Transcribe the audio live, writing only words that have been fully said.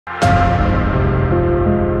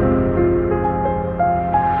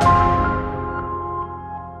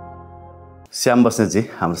श्याम बस्नेतजी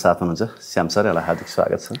हाम्रो साथमा हुनुहुन्छ। श्याम सर, यहाँलाई हार्दिक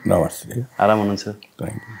स्वागत छ। नमस्ते। आराम हुनुहुन्छ?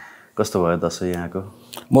 Thank you. कस्तो भयो दसैँ यहाँको?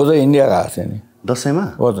 म त इन्डिया गएको थिएँ नि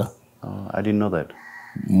दसैँमा। हो त। I didn't know that.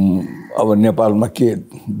 अब नेपालमा के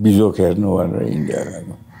बिजोक हेर्नु भनेर इन्डिया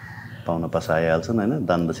गएको। पाहुना पासा आइहाल्छन् होइन,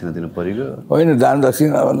 दान दक्षिणा दिनु पऱ्यो। होइन, दान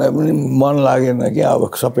दक्षिणा भन्दा पनि मन लागेन कि अब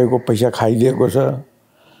सबैको पैसा खाइदिएको छ,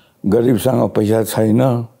 गरिबसँग पैसा छैन।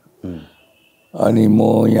 अनि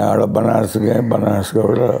म यहाँबाट बनारस गएँ,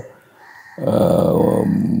 बनारसबाट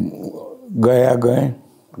गया गएँ।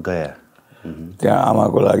 त्यहाँ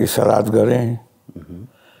आमाको लागि श्राद्ध गरेँ।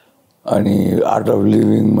 अनि आर्ट अफ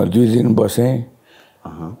लिभिङमा 2 दिन बसेँ।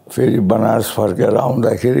 फेरि बनारस फर्केर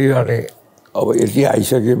आउँदाखेरि अनि अब यति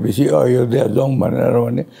आइसकेपछि अयोध्या जाउँ भनेर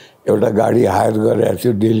भने एउटा गाडी हायर गरेको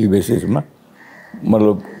थियो डेली बेसिसमा,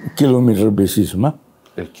 मतलब किलोमिटर बेसिसमा।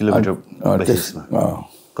 किलोमिटर बेसिसमा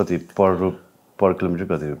कति पर किलोमिटर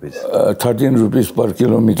कति रुपिस? 13 रुपिस पर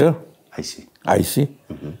किलोमिटर आइसी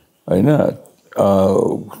होइन।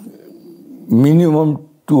 मिनिमम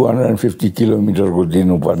 250 किलोमिटरको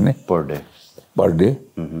दिनुपर्ने पर डे।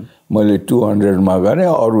 मैले 200मा गरेँ,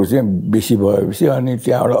 अरू चाहिँ बेसी भएपछि अनि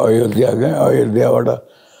त्यहाँबाट अयोध्या गएँ। अयोध्याबाट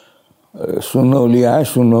सुनौली आएँ,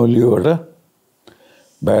 सुनौलीबाट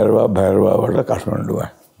भैरवाबाट काठमाडौँ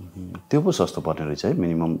आएँ। त्यो पो सस्तो पर्ने रहेछ है,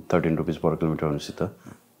 मिनिमम 13 रुपिस पर किलोमिटर भनेपछि त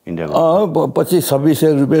इन्डियाको।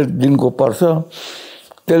 2500-2600 रुपियाँ दिनको पर्छ।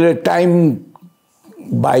 त्यसले टाइम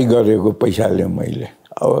बाई गरेको पैसाले मैले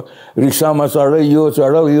अब रिक्सामा चढ,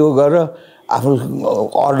 यो गर, आफ्नो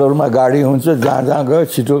अर्डरमा गाडी हुन्छ, जहाँ जहाँ गयो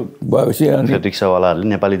छिटो भएपछि। अनि रिक्सावालाहरूले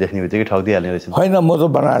नेपाली देख्ने बित्तिकै ठगिदिइहाल्ने रहेछ। होइन, म त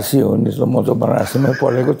बनारसी हो नि, म त बनारसीमै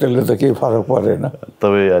पढेको, त्यसले त केही फरक परेन।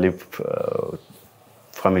 तपाईँ अलिक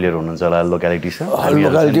फ्यामिलियर हुनुहुन्छ होला लोकालिटी छ?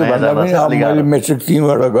 लोकालिटी भन्दा पनि अब मैले मेट्रिक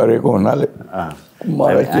 3बाट गरेको हुनाले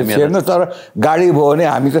मलाई त्यो थिएन। तर गाडी भयो भने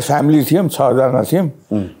हामी त फ्यामिली थियौँ, 6 जना थियौँ।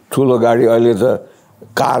 ठुलो गाडी, अहिले त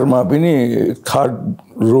कारमा पनि 3rd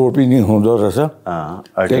रो पनि हुँदो रहेछ।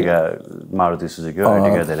 अर्टिगा, मारुति सुजुकी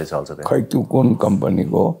अर्टिगा धेरै चल्छ त्यहाँ। खै त्यो कुन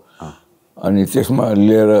कम्पनीको हो। अनि त्यसमा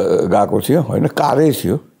लिएर गएको थियो, होइन कारै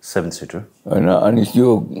थियो 7 सिटर होइन। अनि त्यो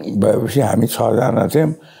भएपछि हामी 6 जना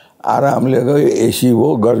थियौँ, आरामले गयो। एसी हो,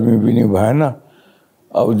 गर्मी पनि भएन।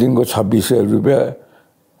 अब दिनको 2600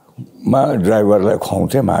 रुपियाँमा ड्राइभरलाई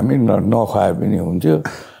खुवाउँथ्यौँ हामी, नखुवाए पनि हुन्थ्यो।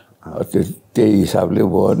 त्यही हिसाबले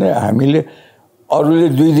भयो भने हामीले अरूले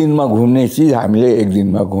 2 दिनमा घुम्ने चिज हामीले 1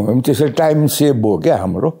 दिनमा घुम्यौँ। त्यसरी टाइम सेभ भयो क्या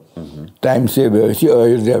हाम्रो। टाइम सेभ भएपछि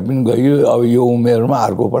अयोध्या पनि गयो। अब यो उमेरमा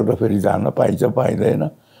अर्कोपल्ट फेरि जान पाइन्छ पाइँदैन।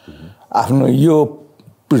 आफ्नो यो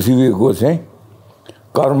पृथ्वीको चाहिँ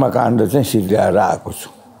कर्मकाण्ड चाहिँ सिद्ध्याएर आएको छु।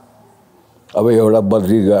 अब एउटा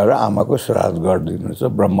बद्री गएर आमाको श्राद्ध गरिदिनु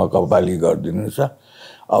छ, ब्रह्म कपाली गरिदिनु छ।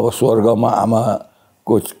 अब स्वर्गमा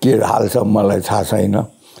आमाको के हाल छ मलाई थाहा छैन।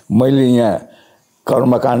 मैले यहाँ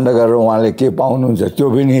कर्मकाण्ड गरेर उहाँले के पाउनुहुन्छ त्यो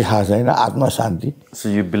पनि थाहा छैन। आत्मा शान्ति। सो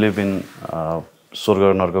यु बिलिभ इन स्वर्ग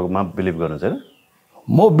नर्कमा बिलिभ गर्नु छैन?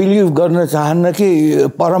 म बिलिभ गर्न चाहन्न कि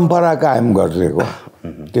परम्परा कायम गरिदिएको,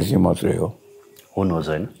 त्यति मात्रै हो। हुनुहोस्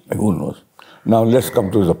होइन, हुनुहोस्। Now let's come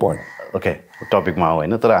to the point. Okay, टपिकमा हो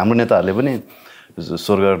होइन। तर हाम्रो नेताहरूले पनि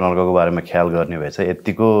स्वर्ग नर्कको बारेमा ख्याल गर्ने भएछ,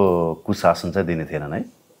 यतिको कुशासन चाहिँ दिने थिएनन् है?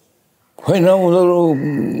 होइन,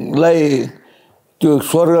 उनीहरूलाई त्यो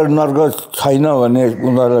स्वर्ग नर्क छैन भन्ने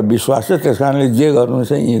उनीहरूलाई विश्वास छ। त्यस कारणले जे गर्नु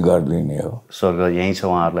चाहिँ यहीँ गरिदिने हो। स्वर्ग यहीँ छ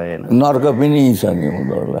उहाँहरूलाई होइन, नर्क पनि यहीँ छ नि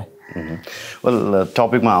उनीहरूलाई। वेल,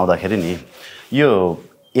 टपिकमा आउँदाखेरि नि यो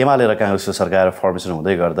एमाले र काङ्ग्रेसको सरकार फर्मेसन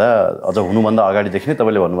हुँदै गर्दा अझ हुनुभन्दा अगाडिदेखि नै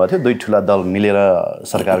तपाईँले भन्नुभएको थियो 2 ठुला दल मिलेर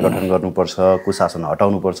सरकार गठन गर्नुपर्छ, कुशासन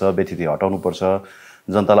हटाउनुपर्छ, व्यथिति हटाउनुपर्छ,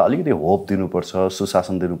 जनतालाई अलिकति होप दिनुपर्छ,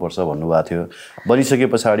 सुशासन दिनुपर्छ भन्नुभएको थियो। बनिसके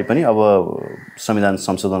पछाडि पनि अब संविधान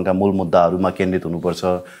संशोधनका मूल मुद्दाहरूमा केन्द्रित हुनुपर्छ,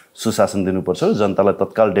 सुशासन दिनुपर्छ, जनतालाई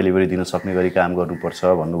तत्काल डेलिभरी दिन सक्ने गरी काम गर्नुपर्छ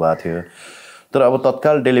भन्नुभएको थियो। तर अब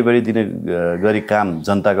तत्काल डेलिभरी दिने गरी काम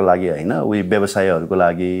जनताको लागि होइन, उही व्यवसायीहरूको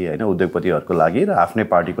लागि होइन, उद्योगपतिहरूको लागि र आफ्नै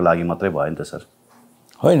पार्टीको लागि मात्रै भयो नि त सर?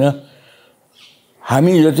 होइन,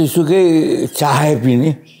 हामी जतिसुकै चाहे पनि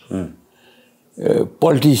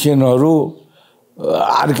पोलिटिसियनहरू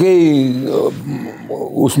अर्कै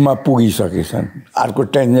उसमा पुगिसकेछन्, अर्को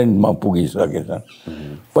टेन्जेन्टमा पुगिसकेछन्।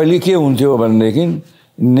 पहिले के हुन्थ्यो भनेदेखि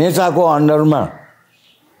नेताको अन्डरमा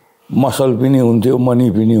मसल पनि हुन्थ्यो, मनी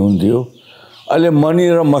पनि हुन्थ्यो। अहिले मनी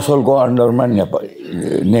र मसलको अन्डरमा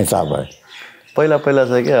नेता भए। पहिला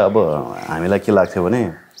चाहिँ क्या अब हामीलाई के लाग्थ्यो भने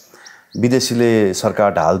विदेशीले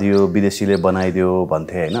सरकार ढालिदियो, विदेशीले बनाइदियो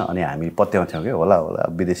भन्थे होइन। अनि हामी पत्याउँथ्यौँ कि होला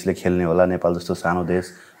विदेशीले खेल्ने होला, नेपाल जस्तो सानो देश,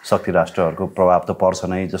 शक्ति राष्ट्रहरूको प्रभाव त पर्छ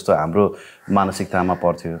नै जस्तो हाम्रो मानसिकतामा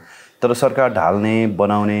पर्थ्यो। तर सरकार ढाल्ने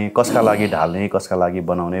बनाउने कसका लागि ढाल्ने कसका लागि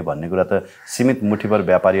बनाउने भन्ने कुरा त सीमित मुठीभर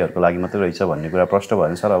व्यापारीहरूको लागि मात्रै रहेछ भन्ने कुरा प्रश्न भयो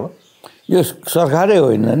नि सर। अब यो सरकारै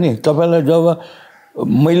होइन नि तपाईलाई जब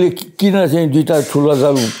मैले किन चाहिँ दुईटा ठुलो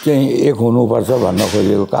दल चाहिँ एक हुनुपर्छ भन्न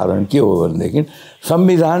खोजेको कारण के हो भनेदेखि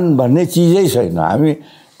संविधान भन्ने चिजै छैन हामी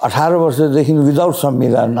 18 वर्षदेखि विदाउट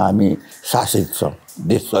संविधान हामी शासित छौँ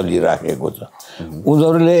देश चलिराखेको छ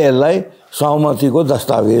उनीहरूले यसलाई सहमतिको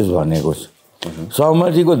दस्तावेज भनेको छ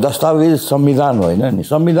सहमतिको दस्तावेज संविधान होइन नि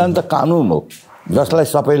संविधान त कानुन हो जसलाई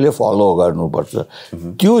सबैले फलो गर्नुपर्छ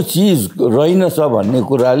त्यो चिज रहेनछ भन्ने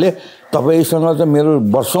कुराले तपाईसँग त मेरो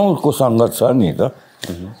वर्षौंको संगत छ नि त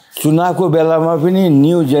चुनावको बेलामा पनि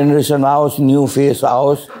न्यू जेनेरेसन आओस् न्यू फेस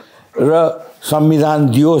आओस् र संविधान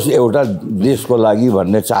दियोस् एउटा देशको लागि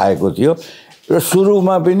भन्ने चाहेको थियो र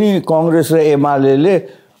सुरुमा पनि कांग्रेस र एमाले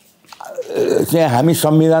चाहिँ हामी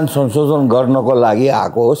संविधान संशोधन गर्नको लागि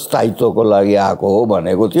आएको हो स्थायित्वको लागि आएको हो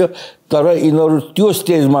भनेको थियो तर यिनीहरू त्यो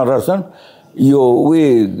स्टेजमा रहेछन् यो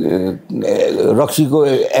रक्सीको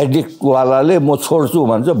एडिक्टवालाले म छोड्छु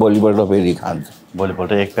भन्छ भोलिपल्ट फेरि खान्छ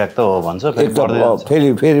भोलिपल्ट एक प्याक त हो भन्छ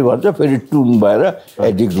फेरि भन्छ फेरि टुन भएर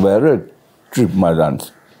एडिक्ट भएर ट्रिपमा जान्छ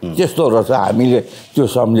त्यस्तो रहेछ हामीले त्यो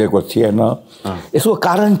सम्झेको थिएन यसको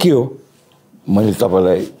कारण के हो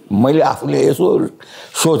मैले आफूले यसो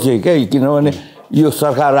सोचेँ क्या किनभने यो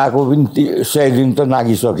सरकार आएको पनि 100 दिन त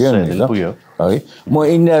नागिसक्यो नि है म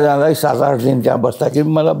इन्डिया जाँदा 7-8 दिन त्यहाँ बस्दाखेरि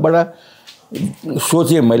मलाई बडा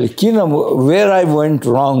सोचेँ मैले किन वेयर आई वेन्ट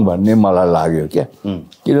रङ भन्ने मलाई लाग्यो क्या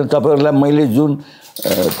किन तपाईहरुलाई मैले जुन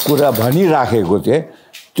कुरा भनिराखेको थिएँ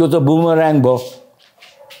त्यो त बुमर्याङ भयो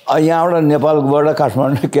यहाँबाट नेपालबाट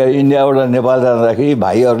काठमाडौँ इन्डियाबाट नेपाल जाँदाखेरि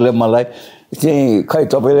भाइहरूले मलाई चाहिँ खै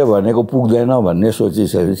तपाईले भनेको पुग्दैन भन्ने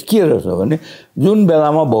सोचिसकेपछि के रहेछ भने जुन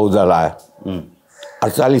बेलामा बहुदल आयो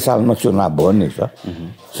 48 सालमा चुनाव भयो नि त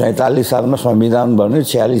 47 सालमा संविधान बन्यो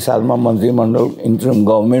 46 सालमा मन्त्रीमण्डल इन्टरिम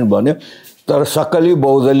गभर्नमेन्ट बन्यो तर सक्कली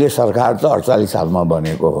बहुदलीय सरकार त 48 सालमा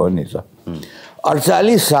बनेको हो नि त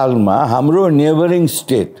 48 सालमा हाम्रो नेबरिङ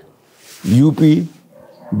स्टेट यूपी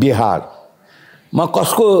बिहारमा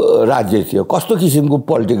कसको राज्य थियो कस्तो किसिमको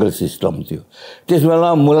पोलिटिकल सिस्टम थियो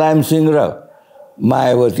त्यसबेला मुलायम सिंह र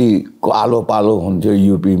मायावतीको आलो पालो हुन्थ्यो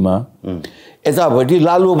यूपीमा यतापट्टि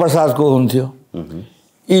लालु प्रसादको हुन्थ्यो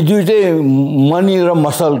यी दुईटै मनी र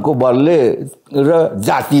मसलको बलले र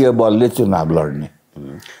जातीय बलले चुनाव लड्ने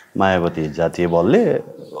मायावती जातीय बलले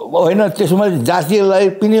होइन त्यसमा जातीयलाई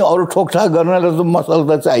पनि अरू ठोकठाक गर्नलाई त मसल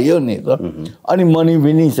त चाहियो नि त अनि मनी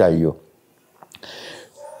पनि चाहियो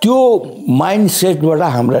त्यो माइन्डसेटबाट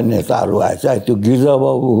हाम्रा नेताहरू आए चाहे त्यो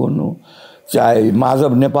गिरिजाबाबु हुन् चाहे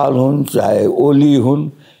माधव नेपाल हुन् चाहे ओली हुन्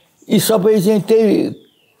यी सबै चाहिँ त्यही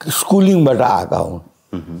स्कुलिङबाट आएका हुन्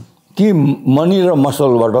कि मनी र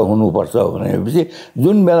मसलबाट हुनुपर्छ भनेपछि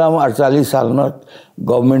जुन बेलामा 48 सालमा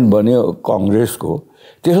गभर्नमेन्ट बन्यो कांग्रेसको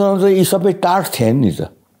त्यसमा त यी सबै टाढ थिए नि त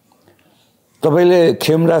तपाईले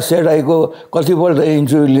खेमराज सेठाईको कतिपल्ट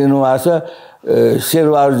इन्टरभ्यु लिनुभएको छ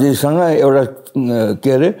शेरबहादुरजीसँग एउटा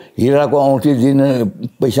के अरे हिराको औँठी दिने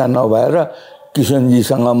पैसा नभएर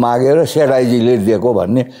किशनजीसँग मागेर सेठाईजीले दिएको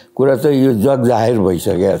भन्ने कुरा त यो जग जाहेर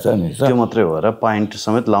भइसकेको छ नि त्यो मात्रै हो र प्यान्ट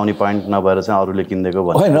समेत लाउने प्यान्ट नभएर चाहिँ अरूले किन्देको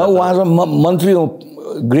भन्ने होइन उहाँ त मन्त्री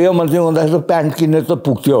गृहमन्त्री हुँदाखेरि त प्यान्ट किन्ने त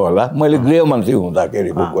पुग्थ्यो होला मैले गृहमन्त्री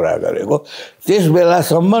हुँदाखेरिको कुरा गरेको त्यस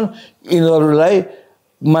बेलासम्म यिनीहरूलाई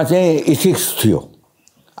मा चाहिँ इथिक्स थियो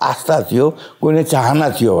आस्था थियो कुनै चाहना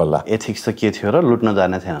थियो होला एथिक्स त के थियो र लुट्न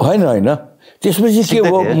जाने थिएन होइन होइन त्यसपछि के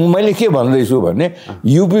भयो मैले के भन्दैछु भने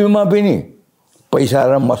यूपीमा पनि पैसा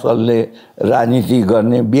र मसलले राजनीति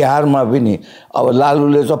गर्ने बिहारमा पनि अब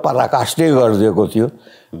लालुले त पराकाष्ठै गरिदिएको थियो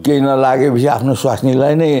केही नलागेपछि आफ्नो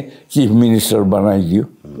स्वास्नीलाई नै चिफ मिनिस्टर बनाइदियो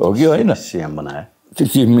हो कि होइन सीएम बनायो त्यो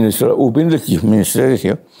चिफ मिनिस्टर ऊ पनि त चिफ मिनिस्टरै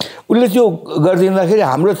थियो उसले त्यो गरिदिँदाखेरि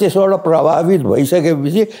हाम्रो त्यसबाट प्रभावित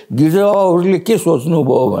भइसकेपछि गिरिजाबाबुहरूले के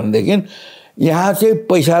सोच्नुभयो भनेदेखि यहाँ चाहिँ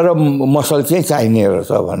पैसा र मसल चाहिँ चाहिने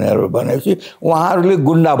रहेछ भनेपछि उहाँहरूले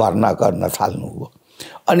गुन्डा भर्ना गर्न थाल्नुभयो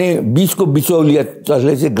अनि बीचको बिचौलिया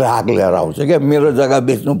जसले चाहिँ ग्राहक लिएर आउँछ क्या मेरो जग्गा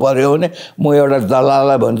बेच्नु पर्यो भने म एउटा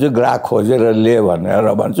दलाललाई भन्छु ग्राहक खोजेर ले भनेर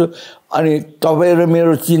भन्छु अनि तपाईँ र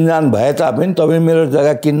मेरो चिनजान भए तापनि तपाईँ मेरो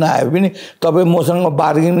जग्गा किन्न आए पनि तपाईँ मसँग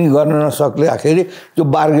बार्गेनिङ गर्न नसक्दाखेरि त्यो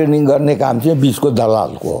बार्गेनिङ गर्ने काम चाहिँ बीचको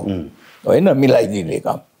दलालको हो होइन मिलाइदिने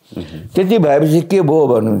काम त्यति भएपछि के भयो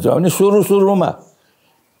भन्नुहुन्छ भने सुरुमा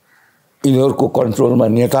यिनीहरूको कन्ट्रोलमा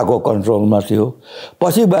नेताको कन्ट्रोलमा थियो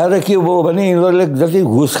पछि भएर के भयो भने यिनीहरूले जति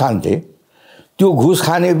घुस खान्थे त्यो घुस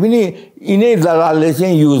खाने पनि यिनै दलालले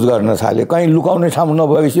चाहिँ युज गर्न थाले कहीँ लुकाउने ठाउँ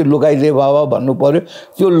नभएपछि लुकाइदे बाबा भन्नु पर्यो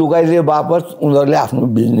त्यो लुकाइदे बापत उनीहरूले आफ्नो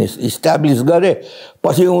बिजनेस इस्टाब्लिस गरे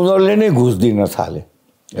पछि उनीहरूले नै घुस दिन थाले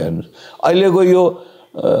हेर्नुहोस् अहिलेको यो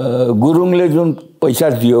गुरुङले जुन पैसा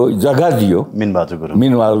दियो जग्गा दियो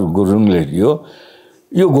मिनबहादुर गुरुङले दियो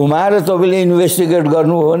यो घुमाएर तपाईँले इन्भेस्टिगेट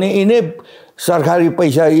गर्नु हो भने यिनै सरकारी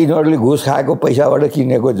पैसा यिनीहरूले घुस खाएको पैसाबाट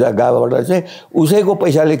किनेको जग्गाबाट चाहिँ उसैको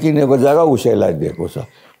पैसाले किनेको जग्गा उसैलाई दिएको छ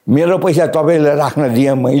मेरो पैसा तपाईँले राख्न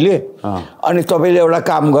दिएँ मैले अनि तपाईँले एउटा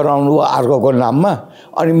काम गराउनु अर्कोको नाममा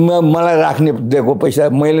अनि मलाई राख्ने दिएको पैसा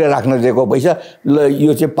मैले राख्न दिएको पैसा ल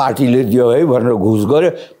यो चाहिँ पार्टीले दियो है भनेर घुस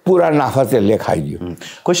गर्यो पुरा नाफा त्यसले खाइदियो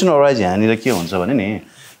क्वेसन अराइज यहाँनिर के हुन्छ भने नि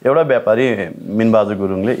एउटा व्यापारी मिनबहादुर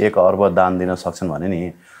गुरुङले 1 अर्ब दान दिन सक्छन् भने नि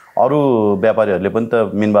अरू व्यापारीहरूले पनि त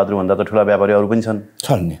मिनबहादुर भन्दा त ठुला व्यापारी अरू पनि छन्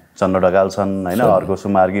नि चन्द्र ढकाल छन् हैन अर्को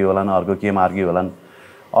सुमार्गी होलान् अर्को के मार्गी होलान्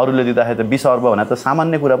अरूले दिँदाखेरि त 20 अर्ब भने त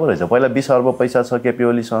सामान्य कुरा पो रहेछ पहिला 20 अर्ब पैसा छ केपी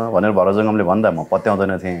ओलीसँग भनेर भरजङ्गमले भन्दा म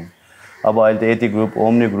पत्याउँदैन थिएँ अब अहिले त यति ग्रुप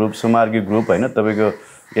ओम्नी ग्रुप सुमार्गी ग्रुप हैन तपाईको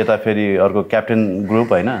यता फेरि अर्को क्याप्टेन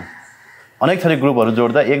ग्रुप हैन अनेक थरी ग्रुपहरू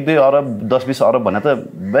जोड्दा 1-2 अरब 10-20 अरब भने त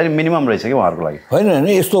भेरी मिनिमम रहेछ कि उहाँहरूको लागि होइन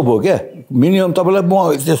यस्तो भयो क्या मिनिमम तपाईँलाई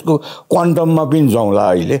म त्यसको क्वान्टममा पनि जाउँला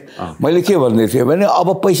अहिले मैले के भन्दै थिएँ भने अब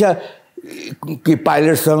पैसा कि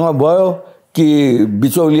पाइलटसँग भयो कि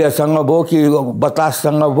बिचौलियासँग भयो कि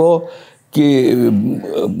बताससँग भयो कि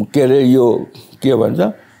के अरे यो के भन्छ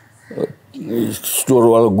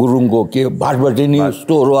स्टोरवाला गुरुङको के भाटबटिनी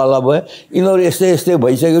स्टोरवाला भयो यिनीहरू यस्तै यस्तै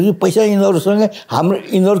भइसकेपछि पैसा यिनीहरूसँग हाम्रो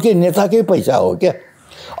यिनीहरूकै नेताकै पैसा हो क्या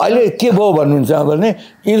अहिले के भयो भन्नुहुन्छ भने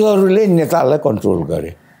यिनीहरूले नेतालाई कन्ट्रोल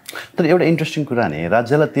गरे तर एउटा इन्ट्रेस्टिङ कुरा नि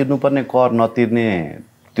राज्यलाई तिर्नुपर्ने कर नतिर्ने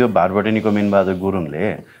त्यो भाटबटिनीको मिनबहादुर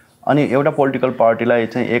गुरुङले अनि एउटा पोलिटिकल पार्टीलाई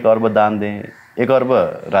चाहिँ 1 अर्ब दान दे 1 अर्ब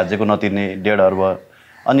राज्यको नतिर्ने 1.5 अर्ब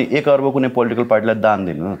अनि 1 अर्ब कुनै पोलिटिकल पार्टीलाई दान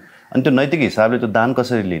दिनु अनि त्यो नैतिक हिसाबले त्यो दान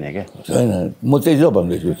कसरी लिने क्या छैन म त्यही त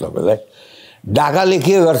भन्दैछु तपाईँलाई डाकाले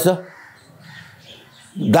के गर्छ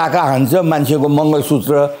डाका हान्छ मान्छेको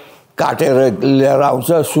मङ्गलसूत्र काटेर लिएर आउँछ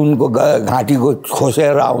सुनको घाँटीको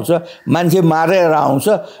खोसेर आउँछ मान्छे मारेर आउँछ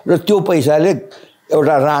र त्यो पैसाले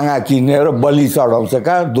एउटा राँगा किनेर बलि चढाउँछ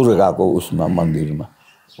कहाँ दुर्गाको उसमा मन्दिरमा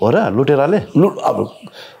हो र लुटेराले अब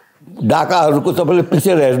डाकाहरूको तपाईँले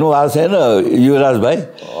पिक्चर हेर्नु भएको छैन युवराज भाइ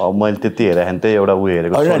मैले त्यति हेरेँ त्यही एउटा ऊ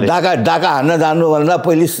हेरेको होइन डाका हान्न जानुभन्दा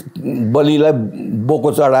पहिले बलिलाई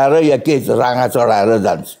बोको चढाएर या के राँगा चढाएर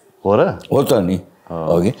जान्छ हो र हो त नि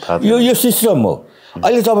अघि यो सिस्टम हो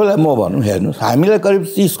अहिले तपाईँलाई म भनौँ हेर्नुहोस् हामीलाई करिब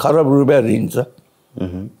 30 खरब रुपियाँ ऋण छ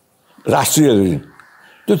राष्ट्रिय ऋण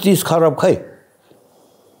त्यो 30 खरब खै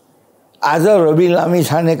आज रवि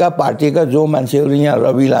लामिछानेका पार्टीका जो मान्छेहरू यहाँ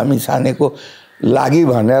रवि लामिछानेको लागि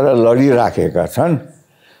भनेर लडिराखेका छन्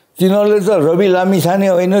तिनीहरूले त रवि लामिछाने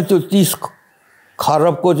होइन त्यो 30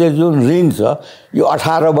 खरबको चाहिँ जुन ऋण छ यो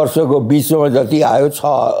 18 वर्षको बिचमा जति आयो 6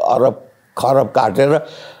 अरब खरब काटेर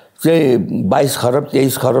चाहिँ 22 खरब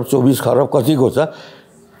 23 खरब 24 खरब कतिको छ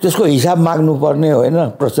त्यसको हिसाब माग्नुपर्ने होइन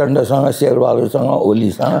प्रचण्डसँग शेरबहादुरसँग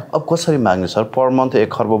ओलीसँग अब कसरी माग्ने सर पर मन्थ 1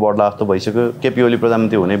 खर्ब बढ्ला जस्तो भइसक्यो केपी ओली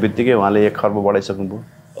प्रधानमन्त्री हुने बित्तिकै उहाँले 1 खर्ब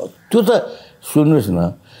बढाइसक्नुभयो त्यो त सुन्नुहोस् न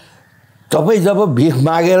तपाईँ जब भिख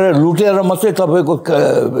मागेर लुटेर मात्रै तपाईँको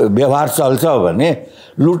व्यवहार चल्छ भने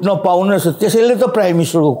लुट्न पाउनुहोस् त्यसैले त प्राइम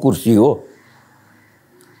मिनिस्टरको कुर्सी हो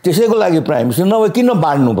त्यसैको लागि प्राइम मिनिस्टर नभए किन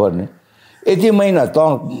बाँड्नु पर्ने यति महिना त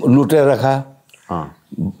लुटेर खा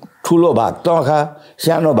ठुलो भाग त खा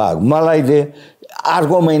सानो भाग मलाई दे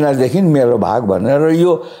अर्को महिनादेखि मेरो भाग भनेर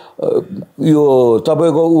यो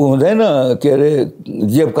तपाईँको ऊ हुँदैन के अरे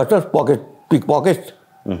जेब कटर पिक पकेट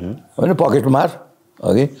होइन पकेट मार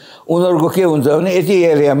अघि उनीहरूको के हुन्छ भने यति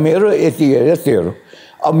एरिया मेरो यति एरिया तेरो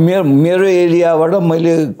अब मेरो एरियाबाट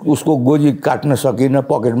मैले उसको गोजी काट्न सकिनँ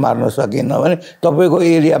पकेट मार्न सकिनँ भने तपाईँको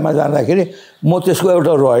एरियामा जाँदाखेरि म त्यसको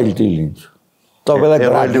एउटा रोयल्टी लिन्छु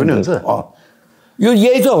तपाईँलाई यो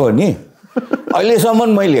यही त हो नि अहिलेसम्म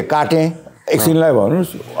मैले काटेँ एकछिनलाई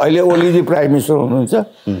भन्नुहोस् अहिले ओलीजी प्राइम मिनिस्टर हुनुहुन्छ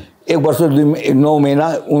 1 वर्ष 9 महिना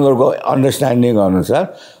उनीहरूको अन्डरस्ट्यान्डिङ अनुसार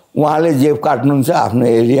उहाँले जेब काट्नुहुन्छ आफ्नो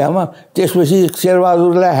एरियामा त्यसपछि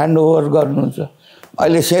शेरबहादुरलाई ह्यान्डओभर गर्नुहुन्छ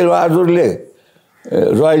अहिले शेरबहादुरले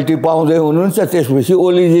रोयल्टी पाउँदै हुनुहुन्छ त्यसपछि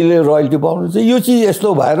ओलीजीले रोयल्टी पाउनुहुन्छ यो चिज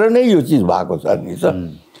यस्तो भएर नै यो चिज भएको छ नि त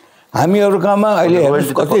हामीहरूकामा अहिले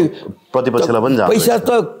हेर्नुहोस् कति प्रतिपक्षलाई पनि पैसा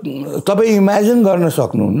त तपाईँ इमेजिन गर्न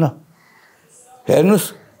सक्नुहुन्न हेर्नुहोस्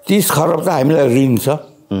 30 खरब त हामीलाई ऋण छ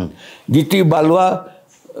गिटी बालुवा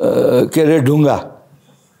के अरे ढुङ्गा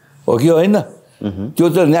हो कि होइन त्यो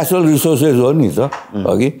त नेचुरल रिसोर्सेस हो नि त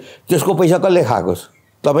अघि त्यसको पैसा कसले खाएको छ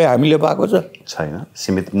तपाईँ हामीले पाएको छैन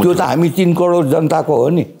सीमित त्यो त हामी 3 करोड जनताको हो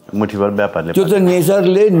नि मुठीभर व्यापारले त्यो त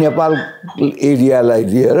नेचरले नेपाल एरियालाई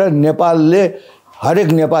दिएर नेपालले हरेक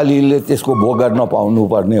नेपालीले त्यसको भोग गर्न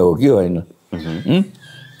पाउनुपर्ने हो कि होइन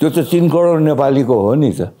त्यो त 3 करोड नेपालीको हो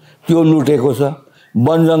नि त त्यो लुटेको छ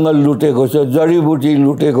वन जङ्गल लुटेको छ जडीबुटी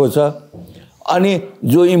लुटेको छ अनि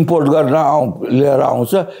जो इम्पोर्ट गर्न लिएर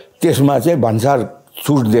आउँछ त्यसमा चाहिँ भन्सार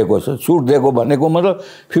छुट दिएको छ। छुट दिएको भनेको मतलब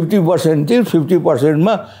 50% थियो,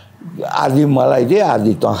 50%मा आधी मलाई दिए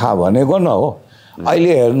आधी तँखा भनेको न हो।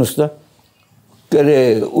 अहिले हेर्नुहोस् त के अरे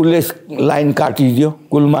उसले लाइन काटिदियो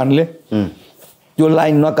कुलमानले, त्यो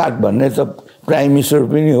लाइन नकाट भन्ने त प्राइम मिनिस्टर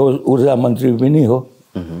पनि हो, ऊर्जा मन्त्री पनि हो।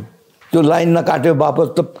 त्यो लाइन नकाट्यो बापत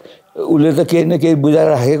त उसले त केही न केही बुझाएर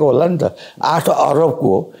राखेको होला नि त। 8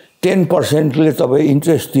 अरबको 10%ले तपाईँ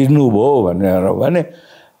इन्ट्रेस्ट तिर्नुभयो भनेर भने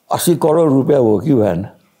 80 करोड रुपियाँ हो कि भएन?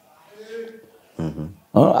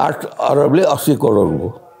 8 अरबले 80 करोड हो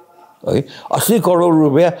है। 80 करोड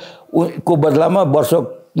रुपियाँ को बदलामा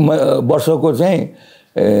वर्षको चाहिँ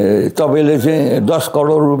तपाईँले चाहिँ 10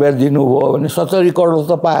 करोड रुपियाँ दिनुभयो भने 70 करोड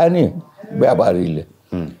त पायो नि व्यापारीले।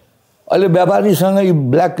 अहिले व्यापारीसँग यी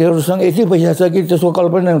ब्ल्याकहरूसँग यति पैसा छ कि त्यसको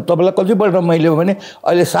कल्पना तपाईँलाई कतिपल्ट मैले भने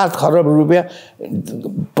अहिले 7 खरब रुपियाँ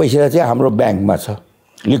पैसा चाहिँ हाम्रो ब्याङ्कमा छ,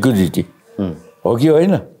 लिक्विडिटी हो कि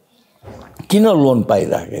होइन? किन लोन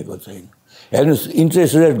पाइराखेको छैन? हेर्नुहोस्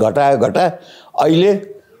इन्ट्रेस्ट रेट घटायो अहिले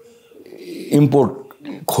इम्पोर्ट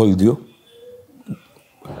खोलिदियो,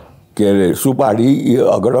 के अरे सुपारी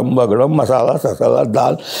अगडम बगडम मसाला ससाला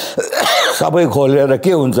दाल सबै खोलेर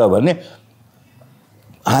के हुन्छ भने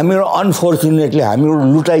हामीहरू अनफर्चुनेटली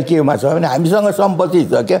हामीहरू लुटाइ केमा छ भने हामीसँग सम्पत्ति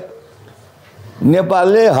छ क्या।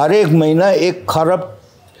 नेपालले हरेक महिना 1 खरब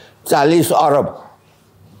 40 अरब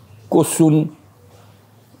को सुन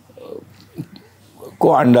को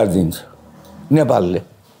अन्डा दिन्छ नेपालले।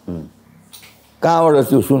 कहाँबाट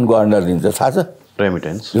त्यो सुनको अन्डा दिन्छ थाहा छ?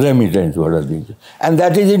 रेमिटेन्सबाट दिन्छ। And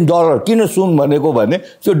that is in dollar. किन सुन भनेको भने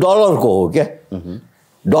त्यो डलरको हो क्या।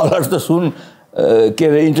 डलर त सुन के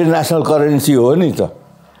अरे इन्टरनेसनल करेन्सी हो नि त।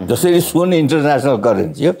 जसरी सुन इन्टरनेसनल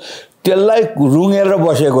करेन्सी हो, त्यसलाई रुँगेर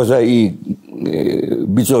बसेको छ यी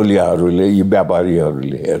बिचौलियाहरूले, यी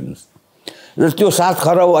व्यापारीहरूले। हेर्नुहोस् र त्यो 7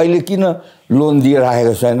 खरब अहिले किन लोन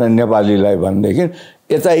दिइराखेको छैन नेपालीलाई भनेदेखि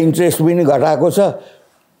यता इन्ट्रेस्ट पनि घटाएको छ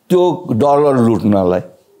त्यो डलर लुट्नलाई।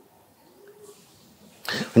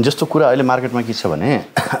 जस्तो कुरा अहिले मार्केटमा के छ भने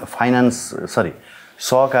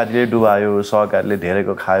सहकारीले डुबायो, सहकारीले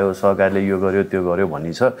धेरैको खायो, सहकारीले यो गर्यो त्यो गर्यो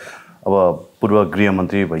भन्ने छ। अब पूर्व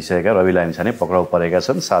गृहमन्त्री भइसकेका रवि लामिछाने पक्राउ परेका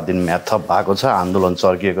छन्। 7 दिन म्याथप भएको छ, आन्दोलन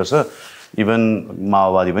चर्किएको छ। इभन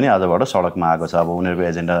माओवादी पनि आजबाट सडकमा आएको छ। अब उनीहरूको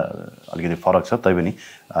एजेन्डा अलिकति फरक छ, तैपनि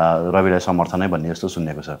रविलाई समर्थनै भन्ने जस्तो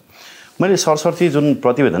सुनेको छ। मैले सरसर्ती जुन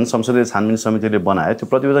प्रतिवेदन संसदीय छानबिन समितिले बनायो त्यो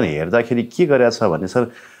प्रतिवेदन हेर्दाखेरि के गरेछ भने सर,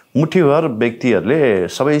 मुठीभर व्यक्तिहरूले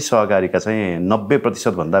सबै सहकारीका चाहिँ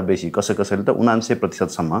 90% भन्दा बेसी कसैले त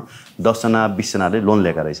 79% 10 जना 20 जनाले लोन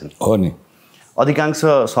लिएका रहेछन्। हो नि। अधिकांश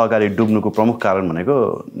सहकारी डुब्नुको प्रमुख कारण भनेको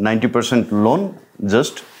 90% लोन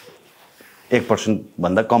जस्ट 1%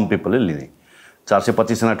 भन्दा कम पिपलले लिने।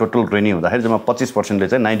 425 जना टोटल ऋणी हुँदाखेरि जम्मा 25%ले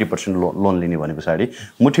चाहिँ 90% लोन लिने भने पछाडि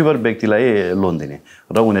मुठीभर व्यक्तिलाई लोन दिने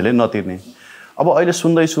र उनीहरूले नतिर्ने। अब अहिले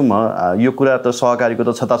सुन्दैछु म यो कुरा त सहकारीको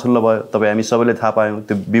त छताछुल्ल भयो, तपाईँ हामी सबैले थाहा पायौँ,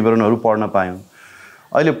 त्यो विवरणहरू पढ्न पायौँ।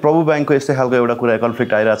 अहिले प्रभु ब्याङ्कको यस्तै खालको एउटा कुरा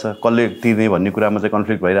कन्फ्लिक्ट आइरहेछ, कसले तिर्ने भन्ने कुरामा चाहिँ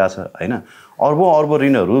कन्फ्लिक्ट भइरहेछ होइन। अर्बौं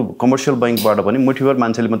ऋणहरू कमर्सियल ब्याङ्कबाट पनि मुठीभर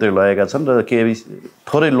मान्छेले मात्रै लगेका छन् र केही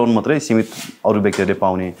थोरै लोन मात्रै सीमित अरू व्यक्तिहरूले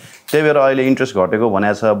पाउने। त्यही भएर अहिले इन्ट्रेस्ट घटेको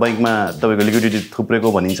भनेको छ, ब्याङ्कमा तपाईँको लिक्विडिटी थुप्रेको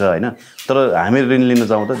भनिन्छ होइन। तर हामी ऋण लिन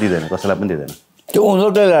जाउँ त दिँदैन, कसैलाई पनि दिँदैन। त्यो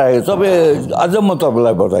उनीहरूले राखेको। तपाईँ अझ म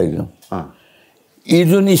तपाईँलाई बताइदिउँ, यी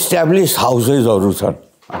जुन इस्ट्याब्लिस हाउसेसहरू छन्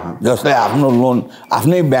जसले आफ्नो लोन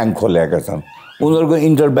आफ्नै ब्याङ्क खोलेका छन्, उनीहरूको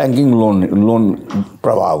इन्टर ब्याङ्किङ लोन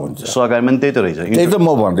प्रभाव हुन्छ। सहकारीमा पनि त्यही त रहेछ। त्यही त म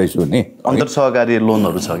भन्दैछु नि, अन्तर सहकारी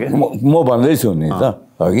लोनहरू छ क्या। म भन्दैछु नि त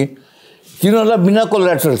अघि, तिनीहरूलाई बिना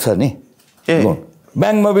कोलाट्रल छ नि लोन,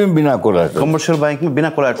 ब्याङ्कमा पनि बिना कोलाट्रल। कमर्सियल ब्याङ्कमा बिना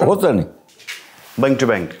कोलाट्रल हो त नि, ब्याङ्क टु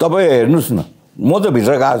ब्याङ्क। तपाईँ हेर्नुहोस् न, म त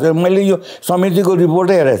भित्र गएको छु, मैले यो समितिको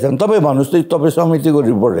रिपोर्टै हेरेको छु। तपाईँ भन्नुहोस् त, तपाईँ समितिको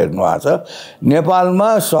रिपोर्ट हेर्नु भएको छ, नेपालमा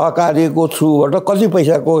सहकारीको थ्रुबाट कति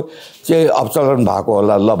पैसाको चाहिँ अवचलन भएको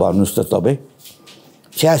होला ल भन्नुहोस् त तपाईँ।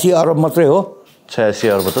 86 अरब मात्रै हो। 86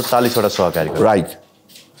 अर्ब त 40 वटा सहकारीको। राइट।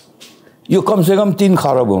 यो कमसेकम 3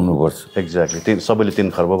 खरब हुनुपर्छ। एक्ज्याक्टली, सबैले 3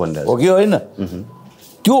 खरब भनिरहेको हो कि होइन?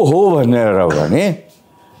 त्यो हो भनेर भने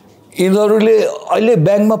यिनीहरूले अहिले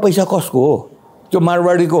ब्याङ्कमा पैसा कसको हो? त्यो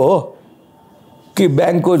मारवाडीको हो कि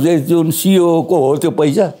ब्याङ्कको चाहिँ जुन सिइओको हो त्यो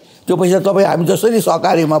पैसा? त्यो पैसा तपाईँ हामी जसरी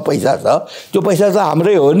सहकारीमा पैसा छ त्यो पैसा त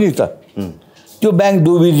हाम्रै हो नि त। त्यो ब्याङ्क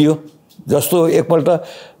डुबिदियो। जस्तो एकपल्ट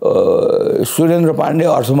सुरेन्द्र पाण्डे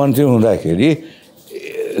अर्थमन्त्री हुँदाखेरि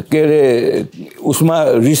के अरे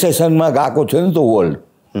उसमा रिसेसनमा गएको थियो नि त वर्ल्ड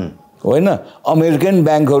होइन। अमेरिकन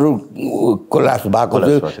ब्याङ्कहरू कोल्याप्स भएको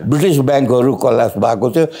थियो, ब्रिटिस ब्याङ्कहरू कोल्याप्स भएको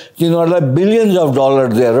थियो। तिनीहरूलाई बिलियन्स अफ डलर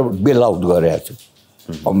दिएर बेल आउट गरेको थियो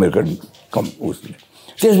अमेरिकन उसले।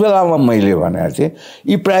 त्यस बेलामा मैले भनेको थिएँ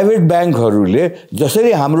यी प्राइभेट ब्याङ्कहरूले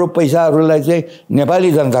जसरी हाम्रो पैसाहरूलाई चाहिँ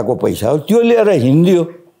नेपाली जनताको पैसा हो त्यो लिएर हिँडिदियो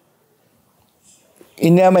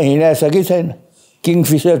इन्डियामा हिँडेको छ कि छैन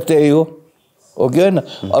किङफिसर त्यही हो कि होइन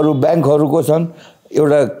अरू ब्याङ्कहरूको छन्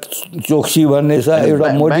एउटा चोक्सी भन्ने छ एउटा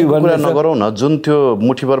मोटी भन्ने छ नगरौँ न जुन त्यो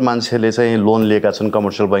मुठीभर मान्छेले चाहिँ लोन लिएका छन्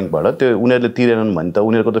कमर्सियल ब्याङ्कबाट त्यो उनीहरूले तिरेनन् भने त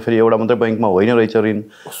उनीहरूको त फेरि एउटा मात्रै ब्याङ्कमा होइन रहेछ ऋण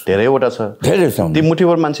धेरैवटा छ धेरै छ ती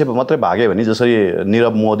मुठीभर मान्छे मात्रै भागे भने जसरी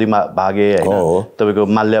नीरव मोदी भागे होइन तपाईँको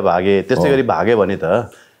माल्य भागे त्यस्तै गरी भागे भने त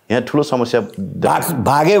यहाँ ठुलो समस्या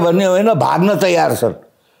भागे भन्ने होइन भाग्न तयार छन्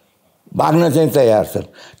भाग्न चाहिँ तयार छन्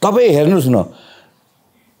तपाईँ हेर्नुहोस् न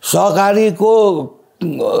सहकारीको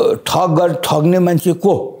ठग्ने मान्छे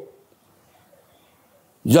को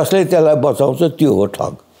जसले त्यसलाई बचाउँछ त्यो हो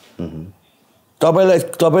ठग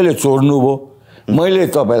तपाईँले छोड्नुभयो मैले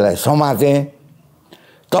तपाईँलाई समातेँ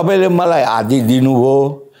तपाईँले मलाई आदि दिनुभयो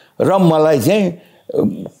र मलाई चाहिँ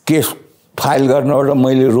केस फाइल गर्नबाट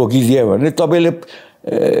मैले रोकिदिएँ भने तपाईँले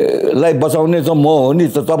लाई बचाउने त म हो नि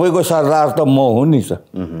त तपाईँको सरदार त म हो नि त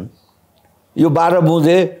यो 12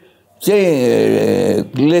 बुँदे चाहिँ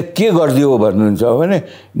ले के गरिदियो भन्नुहुन्छ भने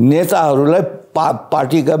नेताहरूलाई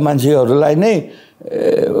पार्टीका मान्छेहरूलाई नै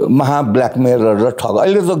महा ब्ल्याकमेलर र ठग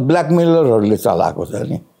अहिले त ब्ल्याकमेलरहरूले चलाएको छ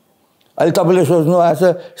नि अहिले तपाईँले सोच्नु भएको छ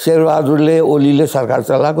शेरबहादुरले ओलीले सरकार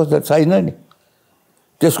चलाएको त छैन नि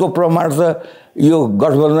त्यसको प्रमाण त यो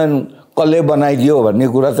गठबन्धन कसले बनाइदियो भन्ने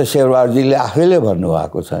कुरा त शेरबहादुरजीले आफैले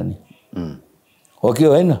भन्नुभएको छ नि हो कि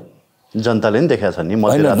होइन जनताले नि देखाएको छ नि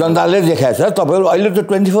होइन जनताले देखाएको छ तपाईँहरू अहिले त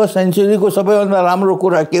 21st सेन्चुरीको सबैभन्दा राम्रो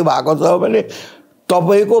कुरा के भएको छ भने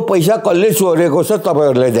तपाईँको पैसा कसले चोरेको छ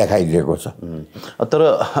तपाईँहरूलाई देखाइदिएको छ तर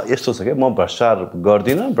यस्तो छ कि म भ्रष्टाचार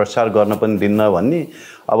गर्दिनँ भ्रष्टाचार गर्न पनि दिन्न भन्ने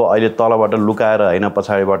अब अहिले तलबाट लुकाएर होइन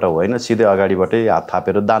पछाडिबाट होइन सिधै अगाडिबाटै हात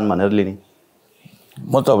थापेर दान भनेर लिने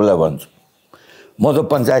म तपाईँलाई भन्छु म त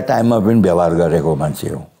पञ्चायत टाइममा पनि व्यवहार गरेको मान्छे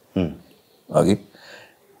हो अघि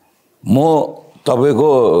म तपाईँको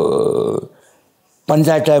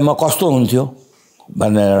पञ्चायत टाइममा कस्तो हुन्थ्यो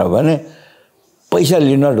भनेर भने पैसा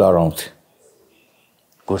लिन डराउँथे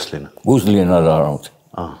घुस लिन डराउँथे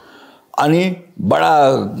अनि बडा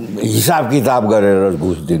हिसाब किताब गरेर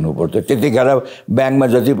घुस दिनु पर्थ्यो त्यतिखेर ब्याङ्कमा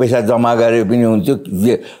जति पैसा जम्मा गरे पनि हुन्थ्यो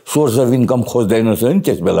सोर्स अफ इन्कम खोज्दैनस् नि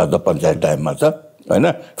त्यस बेला त पञ्चायत टाइममा त होइन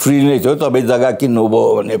फ्री नै थियो तपाईँ जग्गा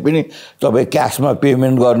किन्नुभयो भने पनि तपाईँ क्यासमा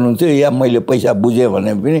पेमेन्ट गर्नुहुन्थ्यो या मैले पैसा बुझेँ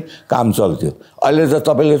भने पनि काम चल्थ्यो अहिले त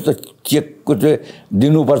तपाईँले त चेकको चाहिँ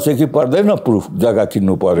दिनुपर्छ कि पर्दैन प्रुफ जग्गा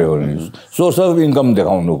किन्नु पर्यो भने सोर्स अफ इन्कम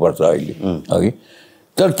देखाउनुपर्छ अहिले अघि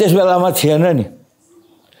तर त्यस बेलामा थिएन नि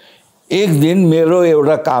एक दिन मेरो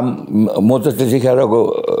एउटा काम म त त्यतिखेरको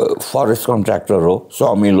फरेस्ट कन्ट्र्याक्टर हो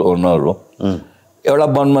समिल ओनर हो एउटा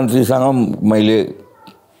वनमन्त्रीसँग मैले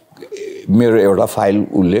मेरो एउटा फाइल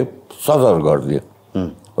उसले सदर गरिदियो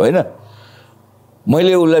होइन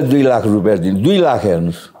मैले उसलाई 2 लाख रुपियाँ दिएँ 2 लाख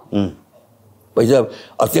हेर्नुहोस् पैसा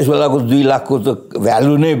त्यस बेलाको 2 लाखको त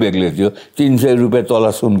भ्यालु नै बेग्लै थियो 300 रुपियाँ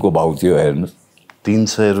तोला सुनको भाउ थियो हेर्नुहोस्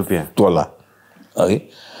 300 रुपियाँ तोला है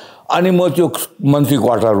अनि म त्यो मन्त्री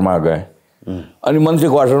क्वार्टरमा गएँ अनि मन्त्री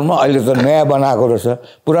क्वार्टरमा अहिले त नयाँ बनाएको रहेछ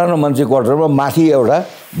पुरानो मन्त्री क्वार्टरमा माथि एउटा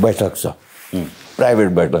बैठक छ प्राइभेट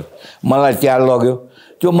बैठक मलाई त्यहाँ लग्यो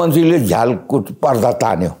त्यो मन्त्रीले झ्यालको पर्दा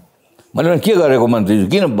तान्यो मैले के गरेको मन्त्रीजी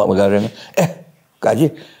किन गरेन काजी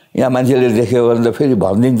यहाँ मान्छेले देख्यो भने त फेरि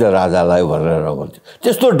भनिदिन्छ राजालाई भनेर भन्थ्यो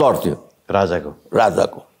त्यस्तो डर थियो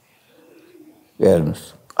राजाको हेर्नुहोस्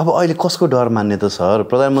अब अहिले कसको डर मान्ने त सर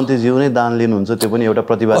प्रधानमन्त्रीज्यू नै दान लिनुहुन्छ त्यो पनि एउटा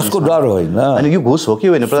प्रतिवादी कसको डर होइन अनि यो घुस हो कि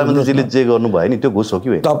होइन प्रधानमन्त्रीजीले जे गर्नुभयो नि त्यो घुस हो कि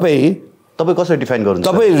होइन तपाईँ कसरी डिफाइन गर्नुहुन्छ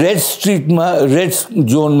तपाईँ रेड स्ट्रिटमा रेड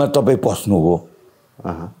जोनमा तपाईँ पस्नुभयो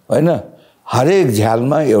होइन हरेक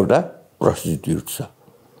झ्यालमा एउटा प्रोस्टिट्युट छ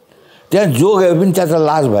त्यहाँ जो गए पनि त्यहाँ त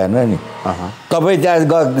लाज भएन नि तपाईँ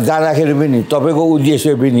त्यहाँ जाँदाखेरि पनि तपाईँको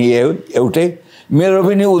उद्देश्य पनि एउटै मेरो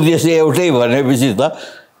पनि उद्देश्य एउटै भनेपछि त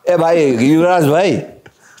ए भाइ युवराज भाइ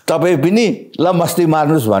तपाईँ पनि ल मस्ती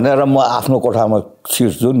मार्नुहोस् भनेर म आफ्नो कोठामा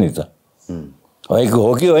छिर्छु नि त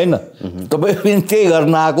हो कि होइन तपाईँ पनि त्यही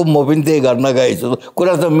गर्न आएको म पनि त्यही गर्न गएछु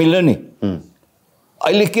कुरा त मिल्यो नि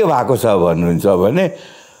अहिले के भएको छ भन्नुहुन्छ भने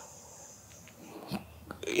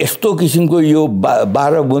यस्तो किसिमको यो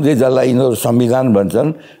 12 बुँदे जसलाई यिनीहरू संविधान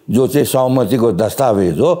भन्छन् जो चाहिँ सहमतिको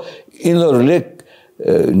दस्तावेज हो यिनीहरूले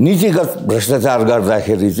नीतिगत भ्रष्टाचार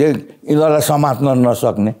गर्दाखेरि चाहिँ यिनीहरूलाई समात्न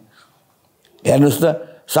नसक्ने हेर्नुहोस् त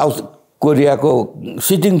साउथ कोरियाको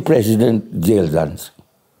सिटिङ प्रेसिडेन्ट जेल जान्छ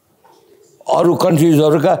अरू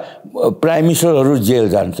कन्ट्रिजहरूका प्राइम मिनिस्टरहरू जेल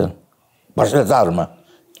जान्छन् भ्रष्टाचारमा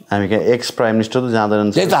हामी कहाँ एक्स प्राइम मिनिस्टर त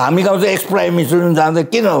जाँदैनन् त्यही त हामी गाउँ त एक्स प्राइम मिनिस्टर पनि जाँदैन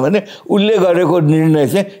किनभने उसले गरेको निर्णय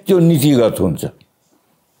चाहिँ त्यो नीतिगत हुन्छ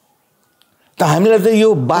त हामीलाई त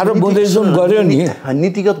यो 12 बुँदे जुन गर्यो नि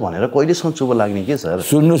नीतिगत भनेर कहिलेसम्म चुप लाग्ने के सर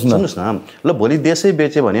सुन्नुस् न ल भोलि देशै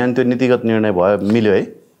बेच्यो भने अनि त्यो नीतिगत निर्णय भयो मिल्यो है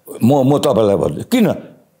म तपाईलाई भन्छु किन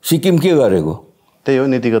सिक्किम के गरेको त्यही हो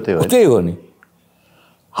नीतिगतै हो त्यही हो नि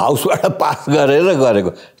हाउसबाट पास गरेको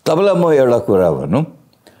तपाईलाई म एउटा कुरा भनौँ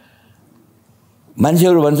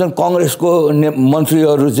मान्छेहरू भन्छन् कांग्रेसको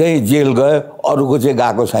मन्त्रीहरू चाहिँ जेल गए अरूको चाहिँ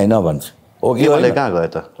गएको छैन भन्छ हो कि एमाले कहाँ गयो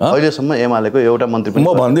त अहिलेसम्म एमालेको एउटा मन्त्री पनि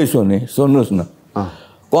म भन्दैछु नि सुन्नुस् न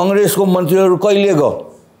कांग्रेसको मन्त्रीहरू कहिले गयो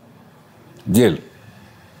जेल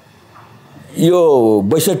यो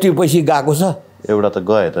 62 पछि गएको छ एउटा त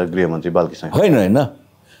गयो त गृहमन्त्री बालकृष्ण होइन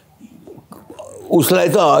उसलाई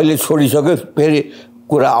त अहिले छोडिसक्यो फेरि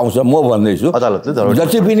कुरा आउँछ म भन्दैछु अदालतले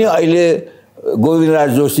जति पनि अहिले गोविन्दराज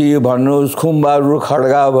जोशी भन्नुहोस् खुमबहादुर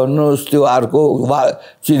खड्गा भन्नुहोस् त्यो अर्को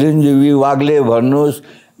चिरञ्जीवी वाग्ले भन्नुहोस्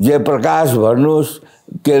जयप्रकाश भन्नुहोस्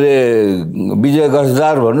के अरे विजय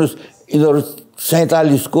गजदार भन्नुहोस् यिनीहरू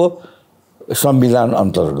 47 को संविधान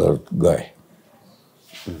अन्तर्गत गए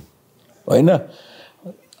होइन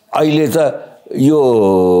अहिले त यो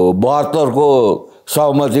 72 को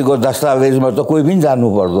सहमतिको दस्तावेजमा त कोही पनि जानु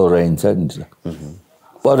पर्दो रहेछ नि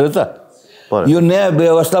पर्यो त यो नयाँ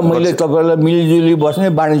व्यवस्था मैले तपाईलाई मिलिजुली बस्ने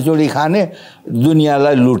बाँडीचुँडी खाने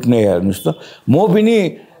दुनियाँलाई लुट्ने हेर्नुस् त म पनि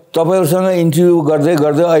तपाईहरुसँग इन्टरभ्यु गर्दै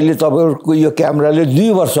अहिले तपाईहरुको यो क्यामेराले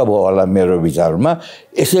 2 वर्ष भयो होला मेरो विचारमा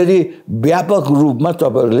यसरी व्यापक रूपमा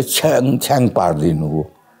तपाईहरुले छ्याङ पार्दिनु हो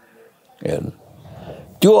हेर्नु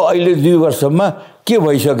त्यो अहिले 2 वर्षमा के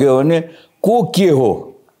भइसक्यो भने को के हो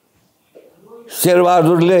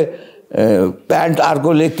शेरबहादुरले प्यान्ट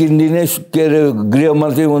अर्कोले किनिदिने के अरे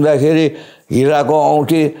गृहमन्त्री हुँदाखेरि हिराको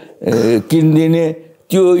औँठी किनिदिने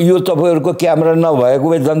त्यो यो तपाईहरुको क्यामेरा नभएको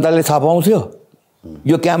भए जनताले थाहा पाउँथ्यो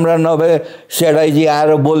यो क्यामेरा नभए सेडाइजी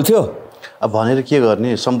आएर बोल्थ्यो अब भनेर के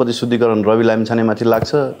गर्ने सम्पत्ति शुद्धिकरण रवि लामिछाने माथि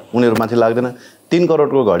लाग्छ उनीहरु माथि लाग्दैन 3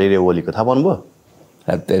 करोडको घडी रे ओलीको थाहा पाउनुभयो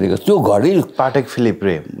त्यतिको त्यो घडी पाटेक फिलिप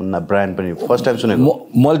रे ब्रान्ड पनि फर्स्ट टाइम सुनेको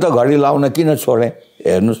मैले त घडी लाउन किन छोडे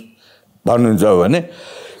हेर्नुस् भन्नुहुन्छ भने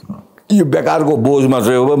यो बेकारको बोझ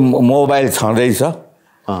मात्रै हो मोबाइल छँदैछ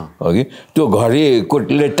हो कि त्यो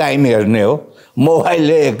घडीकोले टाइम हेर्ने हो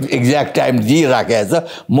मोबाइलले एक्ज्याक्ट टाइम दिइराखेको छ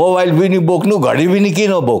मोबाइल पनि बोक्नु घडी पनि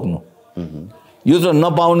किन बोक्नु यो त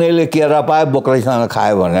नपाउनेले केरा पाए बोक्राइसँग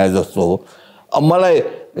खायो भने जस्तो हो अब मलाई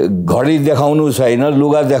घडी देखाउनु छैन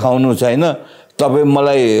लुगा देखाउनु छैन तपाई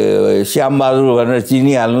मलाई श्याम बहादुर भनेर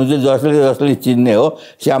चिनिहाल्नु चाहिँ जसले चिन्ने हो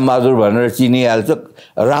श्याम बहादुर भनेर चिनिहाल्छ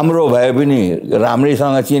राम्रो भए पनि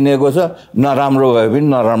राम्रैसँग चिनेको छ नराम्रो भए पनि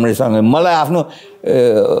नराम्रैसँग मलाई आफ्नो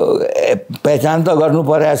पहिचान त गर्नु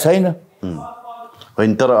परेको छैन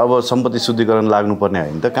होइन तर अब सम्पत्ति शुद्धिकरण लाग्नुपर्ने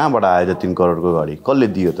होइन त कहाँबाट आयो त 3 करोडको घडी कसले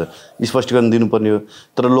दियो त स्पष्टीकरण दिनुपर्ने हो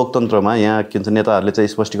तर लोकतन्त्रमा यहाँ के भन्छ नेताहरूले चाहिँ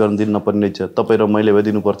स्पष्टीकरण दिन नपर्ने रहेछ तपाई र मैले भए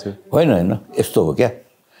दिनु पर्थ्यो होइन यस्तो हो क्या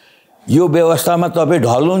यो व्यवस्थामा तपाई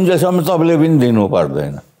ढल्नुन्जेलसम्म तपाईले पनि दिनु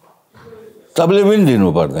पर्दैन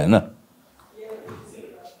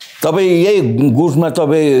तपाई यही गुटमा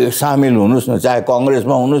तपाई सामेल हुनुस् न चाहे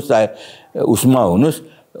कांग्रेसमा हुनुस् चाहे उसमा हुनुस्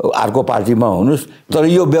अर्को पार्टीमा हुनुस् तर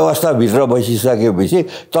यो व्यवस्था भित्र बसिसकेपछि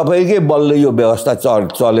तपाईकै बलले यो व्यवस्था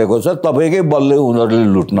चलेको छ तपाईकै बलले उनीहरुले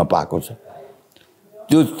लुट्न पाएको छ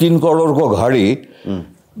त्यो 3 करोडको घडी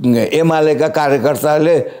एमालेका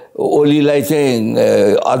कार्यकर्ताले ओलीलाई चाहिँ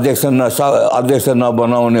अध्यक्ष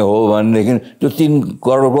नबनाउने हो भनेदेखि त्यो 3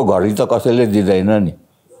 करोडको घडी त कसैले दिदैन नि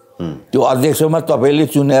त्यो अध्यक्षमा तपाईले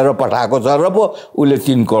चुनेर पठाएको छ र पो उले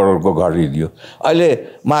 3 करोडको घडी दियो अहिले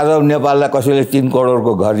माधव नेपाललाई कसैले 3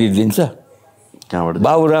 करोडको घडी दिन्छ कहाँबाट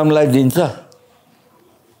बाबुरामलाई दिन्छ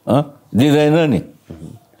दिदैन नि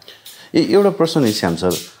एउटा प्रश्न नि श्याम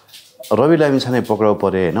सर रवि लामिछाने पक्राउ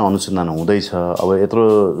परे हैन अनुसन्धान हुँदैछ अब यत्रो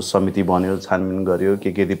समिति बन्यो छानबिन गर्यो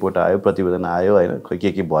के रिपोर्ट आयो प्रतिवेदन आयो हैन खै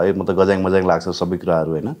के भयो म त गजाङ मजाङ लाग्छ सबै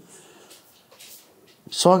कुराहरु हैन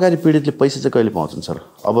सहकारी पीडितले पैसा चाहिँ कहिले पाउँछन् सर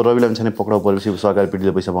अब रवि लामिछाने पक्राउ परेपछि सहकारी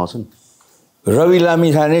पीडितले पैसा पाउँछन् रवि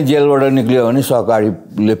लामिछाने जेलबाट निक्लियो भने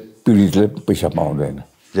सहकारीले पीडितले पैसा पाउँदैन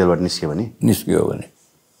जेलबाट निस्कियो भने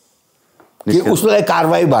के उसलाई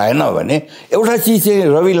कारबाही भएन भने एउटा चीज चाहिँ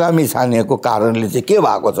रवि लामिछानेको कारणले चाहिँ के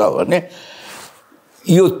भएको छ भने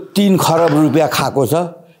यो 3 खरब रुपैयाँ खाएको छ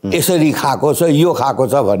यसरी खाएको छ यो खाएको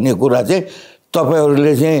छ भन्ने कुरा चाहिँ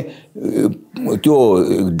तपाईहरुले चाहिँ त्यो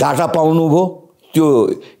डाटा पाउनुभयो त्यो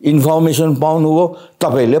इन्फर्मेसन पाउनुभयो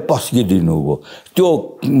तपाईले पस्किदिनु भयो त्यो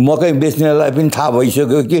मकै बेच्नेलाई पनि थाहा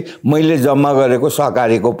भइसक्यो कि मैले जम्मा गरेको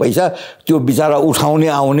सहकारीको पैसा त्यो बिचारा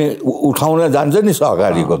उठाउन जान्छ नि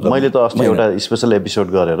सहकारीको त मैले त अस्ति एउटा स्पेशल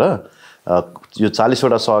एपिसोड गरेर यो 40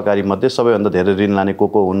 वटा सहकारी मध्ये सबैभन्दा धेरै ऋण लाने को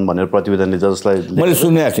हुन् भनेर प्रतिवेदनले जसलाई मैले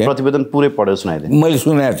सुनेको थिएँ प्रतिवेदन पुरै पढेर सुनाइदिए मैले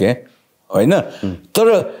सुनेको थिएँ होइन तर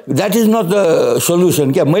that is not the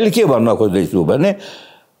solution क्या मैले के भन्न खोज्दैछु भने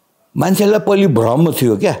मान्छेलाई पहिले भ्रम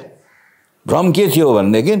थियो क्या भ्रम के थियो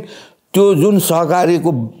भनेदेखि त्यो जुन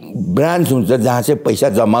सहकारीको ब्रान्च हुन्छ जहाँ चाहिँ पैसा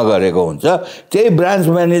जम्मा गरेको हुन्छ त्यही ब्रान्च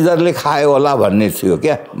म्यानेजरले खायो होला भन्ने थियो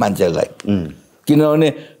क्या मान्छेलाई किनभने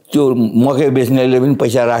त्यो मकै बेच्नेले पनि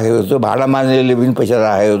पैसा राखेको थियो भाडा मान्नेले पनि पैसा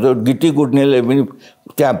राखेको थियो गिटी कुट्नेले पनि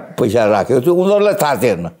त्यहाँ पैसा राखेको थियो उनीहरूलाई थाहा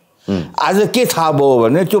थिएन आज के थाहा भयो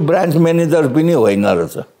भने त्यो ब्रान्च म्यानेजर पनि होइन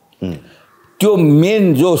रहेछ त्यो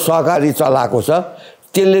मेन जो सहकारी चलाएको छ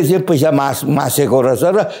त्यसले चाहिँ पैसा मासेको रहेछ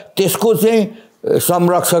र त्यसको चाहिँ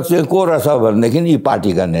संरक्षक चाहिँ को रहेछ भनेदेखि यी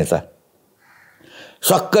पार्टीका नेता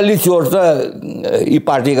सक्कली चोर त यी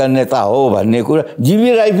पार्टीका नेता हो भन्ने कुरा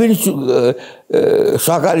जीवी राई पनि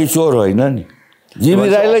सहकारी चोर होइन नि जीवी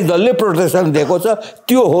राईलाई जसले प्रोटेक्सन दिएको छ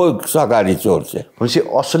त्यो हो सहकारी चोर चाहिँ भनेपछि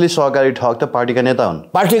असली सहकारी ठग त पार्टीका नेता हुन्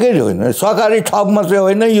पार्टीकै होइन सहकारी ठग मात्रै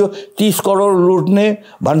होइन यो 30 करोड लुट्ने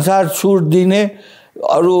भन्सार छुट दिने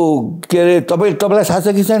अरू के अरे तपाईँलाई थाहा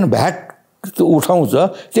छ कि छैन भ्याट उठाउँछ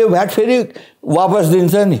त्यो भ्याट फेरि वापस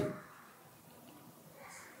दिन्छ नि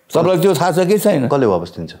तपाईँलाई त्यो थाहा छ कि छैन कसले वापस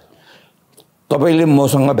दिन्छ तपाईँले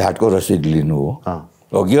मसँग भ्याटको रसिद लिनु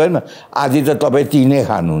हो कि होइन आदि त तपाईँ तिनै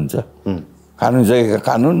खानुहुन्छ खानुहुन्छ कि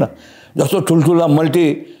खानु न जस्तो ठुल्ठुला मल्टी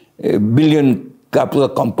बिलियनका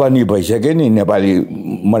कम्पनी भइसक्यो नि नेपाली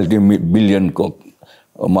मल्टी बिलियनको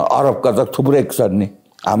अरबका त थुप्रै छन् नि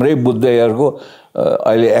हाम्रै बुद्धहरूको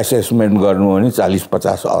अहिले एसेसमेन्ट गर्नु हो भने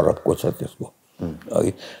 40-50 अरबको छ त्यसको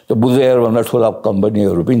अघि त बुद्धहरूभन्दा ठुला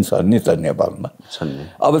कम्पनीहरू पनि छन् नि त नेपालमा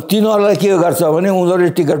अब तिनीहरूलाई के गर्छ भने उनीहरूले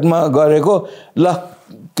टिकटमा गरेको ल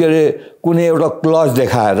के अरे कुनै एउटा क्लज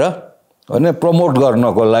देखाएर होइन प्रमोट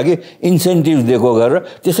गर्नको लागि इन्सेन्टिभ दिएको गरेर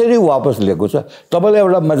त्यसरी वापस लिएको छ तपाईँलाई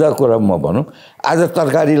एउटा मजाको कुरा म भनौँ आज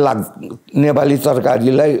तरकारी नेपाली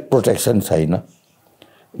तरकारीलाई प्रोटेक्सन छैन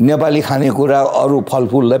नेपाली खानेकुरा अरू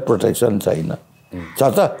फलफुललाई प्रोटेक्सन छैन छ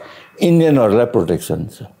त इन्डियनहरूलाई प्रोटेक्सन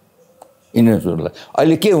छ इन्डियनहरूलाई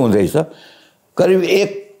अहिले के हुँदैछ करिब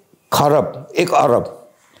 1 अरब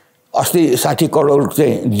अस्ति 60 करोड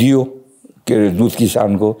चाहिँ दियो के अरे दुध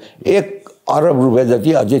किसानको 1 अरब रुपियाँ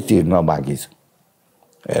जति अझै तिर्न बाँकी छ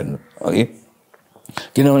हेर्नु अघि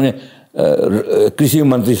किनभने कृषि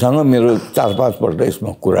मन्त्रीसँग मेरो 4-5 पल्ट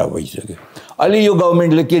यसमा कुरा भइसक्यो अहिले यो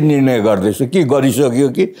गभर्मेन्टले के निर्णय गर्दैछ के गरिसक्यो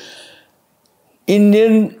कि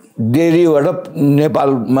इन्डियन डेरीबाट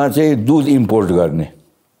नेपालमा चाहिँ दुध इम्पोर्ट गर्ने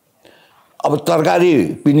अब तरकारी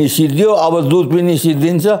पनि सिद्धियो अब दुध पनि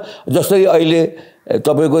सिद्धिन्छ जस्तै अहिले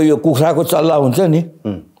तपाईँको यो कुखुराको चल्ला हुन्छ नि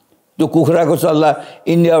त्यो कुखुराको चल्ला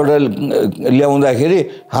इन्डियाबाट ल्याउँदाखेरि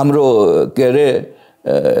हाम्रो के अरे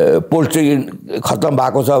पोल्ट्री खत्तम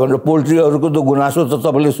भएको छ भनेर पोल्ट्रीहरूको त गुनासो त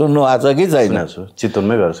तपाईँले सुन्नु भएको छ कि छैन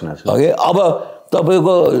चितवनमै गएर सुनाएको छु ओके अब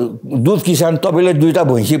तपाईँको दुध किसान तपाईँले 2टा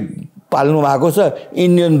भैँसी पाल्नु भएको छ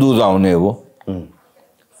इन्डियन दुध आउने हो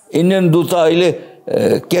इन्डियन दुध त अहिले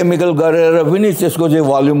केमिकल गरेर पनि त्यसको चाहिँ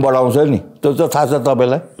भल्युम बढाउँछ नि त्यो त थाहा छ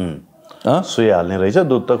तपाईँलाई सुई हाल्ने रहेछ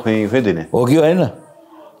दुध त खुइ दिने हो कि होइन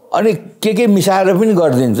अनि के मिसाएर पनि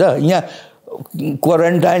गरिदिन्छ यहाँ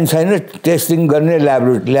क्वारेन्टाइन छैन टेस्टिङ गर्ने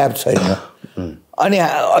ल्याब छैन अनि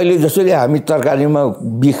अहिले जसरी हामी तरकारीमा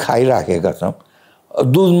बिख खाइराखेका छौँ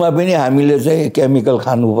दुधमा पनि हामीले चाहिँ केमिकल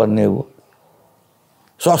खानुपर्ने हो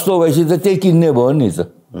सस्तो भएपछि त त्यही किन्ने भयो नि त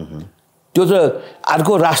त्यो त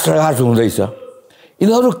अर्को राष्ट्रघात हुँदैछ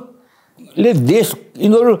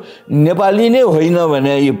यिनीहरू नेपाली नै होइन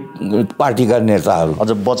भने यी पार्टीका नेताहरू अझ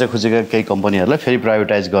बचे खुचेका केही कम्पनीहरूलाई फेरि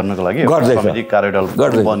प्राइभेटाइज गर्नको लागि गर्दैछ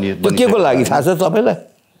के को लागि थाहा छ तपाईँलाई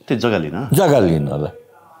त्यो जग्गा लिनलाई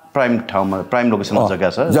प्राइम ठाउँमा प्राइम लोकेसनमा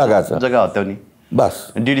जग्गा हत्याउने बस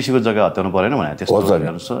डिडिसीको जग्गा हत्याउनु परेन भने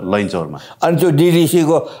त्यस्तो लैनचौरमा अनि त्यो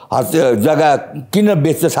डिडिसीको जग्गा किन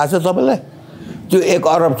बेच्छ थाहा छ तपाईँलाई त्यो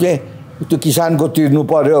 1 अरब चाहिँ त्यो किसानको तिर्नु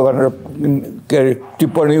पर्यो भनेर के अरे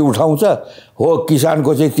टिप्पणी उठाउँछ हो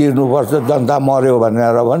किसानको चाहिँ तिर्नुपर्छ जनता मर्यो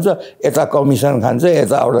भनेर भन्छ यता कमिसन खान्छ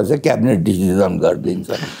यताबाट चाहिँ क्याबिनेट डिसिजन गरिदिन्छ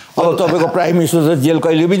अब तपाईँको प्राइम मिनिस्टर त जेल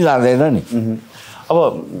कहिले पनि जाँदैन नि अब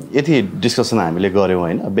यति डिस्कसन हामीले गऱ्यौँ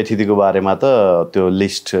होइन व्यथितिको बारेमा त त्यो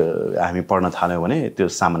लिस्ट हामी पढ्न थाल्यौँ भने त्यो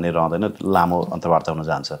सामान्य रहँदैन लामो अन्तर्वार्ता हुन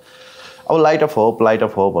जान्छ अब लाइट अफ होप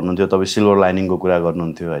भन्नुहुन्थ्यो तपाईँ सिल्भर लाइनिङको कुरा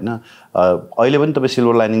गर्नुहुन्थ्यो होइन अहिले पनि तपाईँ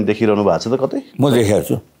सिल्भर लाइनिङ देखिरहनु भएको छ त कतै म देखेको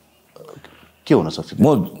छु के हुनसक्छ म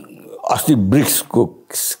अस्ति ब्रिक्सको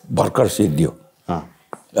भर्खर सिद्धियो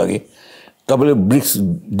अघि तपाईँले ब्रिक्स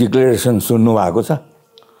डिक्लेरेसन सुन्नु भएको छ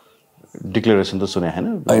डिक्लेरेसन त सुने होइन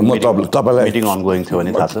म तपाईँलाई मिटिङ अनगोइङ थियो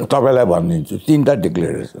भने थाहा छ तपाईँलाई भनिदिन्छु 3टा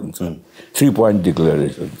डिक्लेरेसन छ 3 पोइन्ट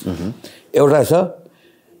डिक्लेरेसन एउटा छ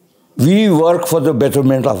we work for the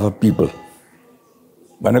betterment of a people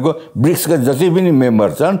भनेको ब्रिक्सका जति पनि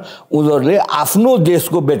मेम्बर छन् उनीहरूले आफ्नो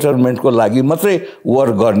देशको बेटरमेन्टको लागि मात्रै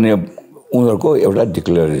वर्क गर्ने उनीहरूको एउटा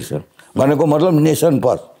डिक्लेरेसन भनेको मतलब नेसन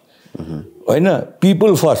फर्स्ट होइन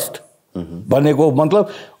पिपल फर्स्ट भनेको मतलब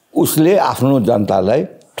उसले आफ्नो जनतालाई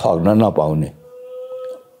ठग्न नपाउने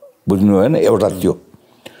बुझ्नु होइन एउटा त्यो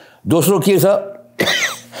दोस्रो के छ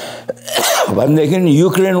भनेदेखि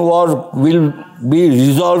Ukraine war will be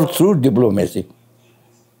resolve through diplomacy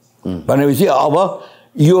भनेपछि अब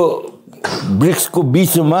यो ब्रिक्सको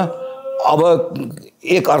बिचमा अब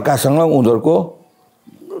एक अर्कासँग उनीहरूको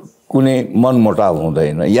कुनै मनमुटाव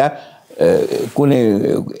हुँदैन या कुनै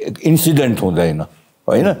इन्सिडेन्ट हुँदैन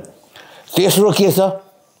होइन तेस्रो के छ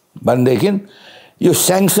भनेदेखि यो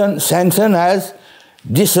sanction has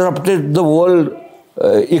disrupted the world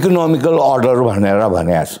economical order भनेर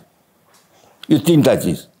भनेको छ यो तीनटा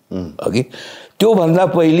चिज अघि त्योभन्दा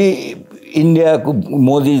पहिले इन्डियाको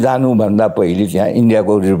मोदी जानुभन्दा पहिले त्यहाँ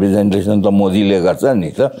इन्डियाको रिप्रेजेन्टेसन त मोदीले गर्छ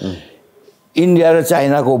नि त इन्डिया र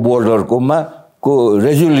चाइनाको बोर्डरकोमा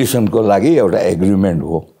रेजुल्युसनको लागि एउटा एग्रिमेन्ट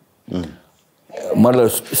हो मतलब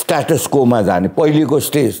स्ट्याटस कोमा जाने पहिलेको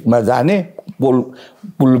स्टेजमा जाने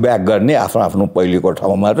पुल ब्याक गर्ने आफ्नो आफ्नो पहिलेको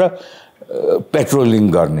ठाउँमा र पेट्रोलिङ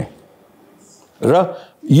गर्ने र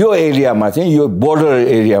यो एरियामा चाहिँ यो बोर्डर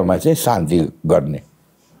एरियामा चाहिँ शान्ति गर्ने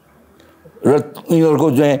र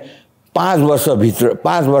यिनीहरूको चाहिँ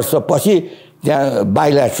 5 वर्षपछि त्यहाँ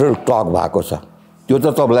बाइल्याटरल टक भएको छ त्यो त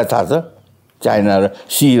तपाईँलाई थाहा छ चाइना र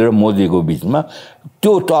सी र मोदीको बिचमा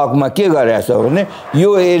त्यो टकमा के गरेछ भने यो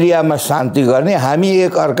एरियामा शान्ति गर्ने हामी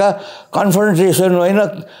एक अर्का कन्फ्रन्टेसन होइन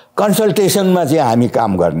कन्सल्टेसनमा चाहिँ हामी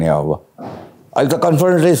काम गर्ने अब अहिले त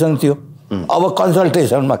कन्फ्रन्टेसन थियो अब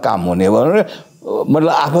कन्सल्टेसनमा काम हुने भनेर मतलब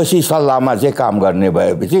आपसी सल्लाहमा चाहिँ काम गर्ने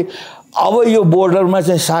भएपछि अब यो बोर्डरमा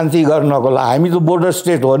चाहिँ शान्ति गर्नको लागि हामी त बोर्डर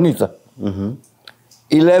स्टेट हो नि त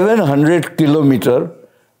 1100 किलोमिटर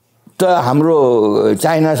त हाम्रो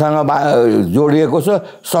चाइनासँग जोडिएको छ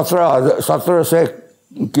 1700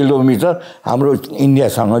 किलोमिटर हाम्रो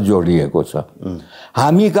इन्डियासँग जोडिएको छ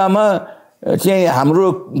हामी कहाँ चाहिँ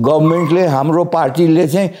हाम्रो गभर्नमेन्टले हाम्रो पार्टीले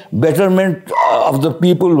चाहिँ बेटरमेन्ट अफ द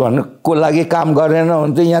पिपल भन्नको लागि काम गरेन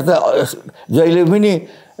भने त यहाँ त जहिले पनि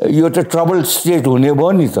यो त ट्रबल स्टेट हुने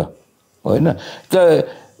भयो नि त होइन त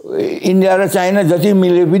इन्डिया र चाइना जति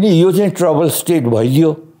मिले पनि यो चाहिँ ट्रबल स्टेट भइदियो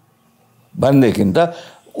भनेदेखि त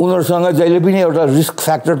उनीहरूसँग जहिले पनि एउटा रिस्क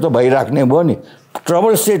फ्याक्टर त भइराख्ने भयो नि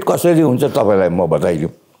ट्रबल स्टेट कसरी हुन्छ तपाईँलाई म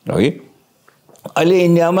बताइदिउँ है अहिले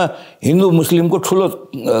इन्डियामा हिन्दू मुस्लिमको ठुलो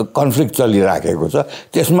कन्फ्लिक्ट चलिराखेको छ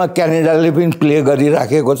त्यसमा क्यानाडाले पनि प्ले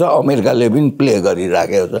गरिराखेको छ अमेरिकाले पनि प्ले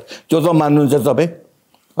गरिराखेको छ त्यो त मान्नुहुन्छ तपाईँ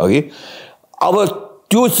अघि अब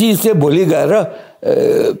त्यो चिज चाहिँ भोलि गएर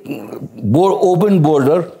ओपन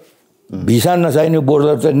बोर्डर भिसा नचाहिने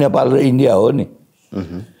बोर्डर चाहिँ नेपाल र इन्डिया हो नि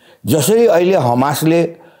जसरी अहिले हमासले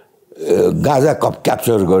गाजा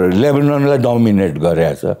क्याप्चर गर्यो लेबननलाई डोमिनेट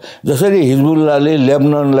गरेको छ जसरी हिजबुल्लाहले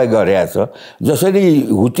लेबननलाई गरेको छ जसरी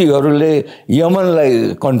हुतीहरूले यमनलाई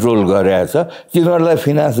कन्ट्रोल गरेको छ तिनीहरूलाई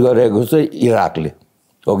फिनान्स गरेको छ इराकले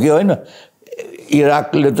हो कि होइन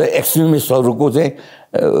इराकले त एक्सट्रिमिस्टहरूको चाहिँ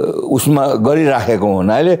उसमा गरिराखेको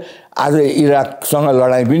हुनाले आज इराकसँग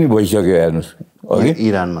लडाइँ पनि भइसक्यो हेर्नुहोस् अघि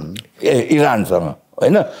इरानसँग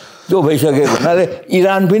होइन त्यो भइसकेको हुनाले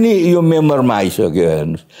इरान पनि यो मेम्बरमा आइसक्यो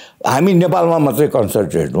हेर्नुहोस् हामी नेपालमा मात्रै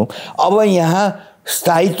कन्सन्ट्रेट हौँ अब यहाँ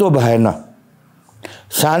स्थायित्व भएन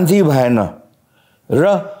शान्ति भएन र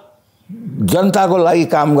जनताको लागि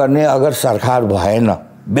काम गर्ने अगर सरकार भएन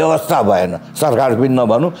व्यवस्था भएन सरकार पनि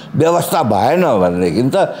नभनौँ व्यवस्था भएन भनेदेखि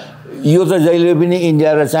त यो त जहिले पनि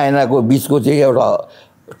इन्डिया र चाइनाको बिचको चाहिँ एउटा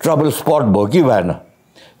ट्रबल स्पट भयो कि भएन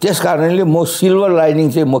त्यस कारणले म सिल्भर लाइनिङ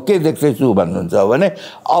चाहिँ म के देख्दैछु भन्नुहुन्छ भने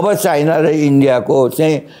अब चाइना र इन्डियाको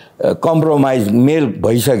चाहिँ कम्प्रोमाइज मेल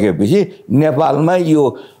भइसकेपछि नेपालमा यो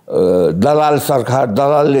दलाल सरकार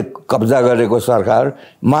दलालले कब्जा गरेको सरकार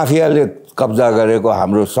माफियाले कब्जा गरेको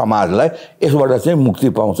हाम्रो समाजलाई यसबाट चाहिँ मुक्ति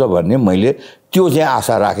पाउँछ भन्ने मैले त्यो चाहिँ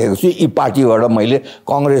आशा राखेको छु यी पार्टीबाट मैले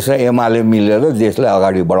कांग्रेस र एमाले मिलेर देशलाई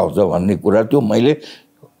अगाडि बढाउँछ भन्ने कुरा त्यो मैले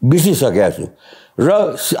बिर्सिसकेको छु र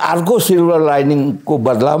अर्को सिल्भर लाइनिङको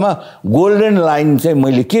बदलामा गोल्डन लाइन चाहिँ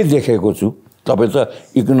मैले के देखेको छु तपाईँ त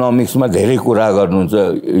इकोनोमिक्समा धेरै कुरा गर्नुहुन्छ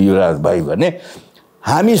युवराज भाइ भने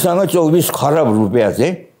हामीसँग 24 खरब रुपियाँ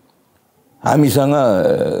चाहिँ हामीसँग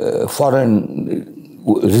फरेन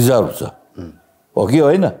रिजर्भ छ हो कि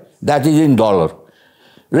होइन द्याट इज इन डलर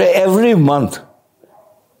र एभ्री मन्थ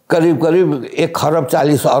करिब 1 खरब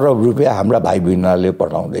 40 अरब रुपियाँ हाम्रा भाइ बहिनीहरूले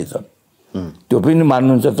पठाउँदैछन् त्यो पनि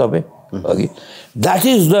मान्नुहुन्छ तपाईँ अघि that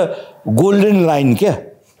is the golden line क्या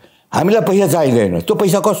हामीलाई पैसा चाहिँदैन त्यो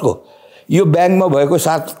पैसा कसको यो ब्याङ्कमा भएको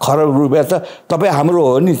 7 खरब रुपियाँ त तपाईँ हाम्रो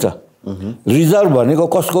हो नि त रिजर्भ भनेको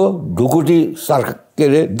कसको ढुकुटी के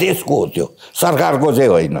अरे देशको हो त्यो सरकारको चाहिँ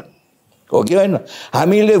होइन हो कि होइन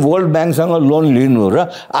हामीले वर्ल्ड ब्याङ्कसँग लोन लिनु र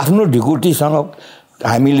आफ्नो ढुकुटीसँग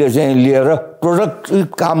हामीले चाहिँ लिएर प्रोडक्टिभ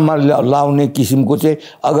काममा लाउने किसिमको चाहिँ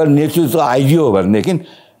अगर नेतृत्व आइदियो भनेदेखि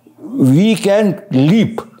वी क्यान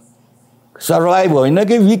लिप सर्भाइभ होइन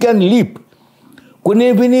कि वी क्यान लिप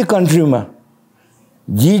कुनै पनि कन्ट्रीमा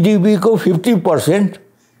जिडिपीको 50%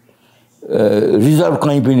 रिजर्भ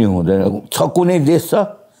कहीँ पनि हुँदैन छ कुनै देश छ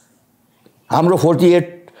हाम्रो 48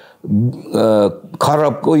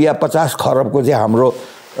 खरबको या 50 खरबको चाहिँ हाम्रो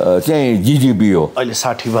चाहिँ जिडिपी हो अहिले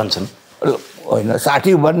 60 भन्छन् होइन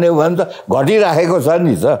 60 भन्ने हो भने त घटिराखेको छ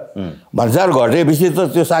नि त भन्सार घटेपछि त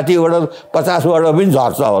त्यो 60बाट 50बाट पनि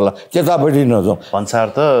झर्छ होला त्यतापट्टि नजाउँ भन्सार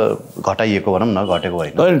त घटाइएको भनौँ न घटेको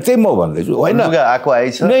होइन त्यही म भन्दैछु होइन आएको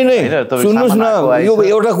आइछ सुन्नुहोस् न यो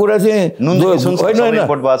एउटा कुरा चाहिँ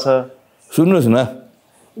सुन्नुहोस् न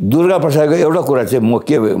दुर्गा प्रसादको एउटा कुरा चाहिँ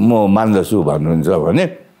म मान्दछु भन्नुहुन्छ भने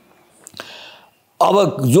अब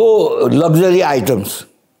जो लग्जरी आइटम्स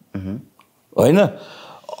होइन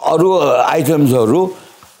अरू आइटम्सहरू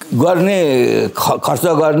गर्ने खर्च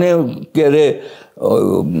गर्ने के अरे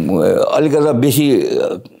अलिकति बेसी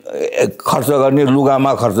खर्च गर्ने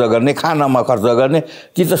लुगामा खर्च गर्ने खानामा खर्च गर्ने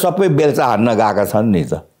ती त सबै बेल्चा हान्न गएका छन् नि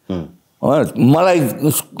त मलाई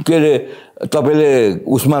के अरे तपाईँले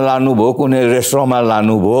उसमा लानुभयो कुनै रेस्टुरेन्टमा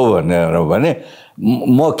लानुभयो भनेर भने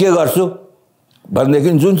म के गर्छु भनेदेखि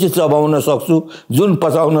जुन चाहिँ चबाउन सक्छु जुन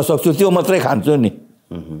पचाउन सक्छु त्यो मात्रै खान्छु नि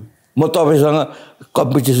म तपाईँसँग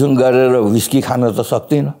कम्पिटिसन गरेर विस्की खान त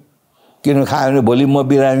सक्दिनँ किन खायो भने भोलि म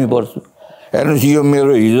बिरामी पर्छु हेर्नुहोस् यो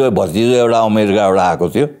मेरो हिजो भतिजो एउटा अमेरिकाबाट आएको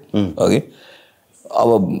थियो अघि अब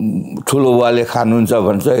ठुलो बुवाले खानुहुन्छ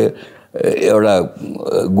भन्छ एउटा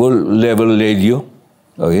गोल्ड लेभल ल्याइदियो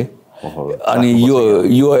अघि अनि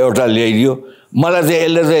यो एउटा ल्याइदियो मलाई चाहिँ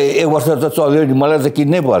यसले चाहिँ 1 वर्ष त चल्यो नि मलाई त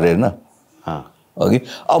किन्नै परेन अघि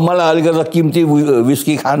अब मलाई अलिकति किम्ती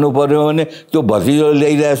विस्की खानु पर्यो भने त्यो भतिजोले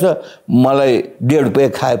ल्याइरहेछ मलाई 1.5 रुपियाँ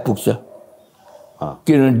खाए पुग्छ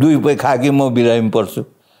किनभने 2 रुपियाँ खाए कि म बिरामी पर्छु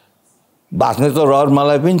बाँच्ने त रहर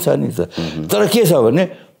मलाई पनि छ नि त तर के छ भने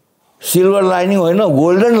सिल्भर लाइनिङ होइन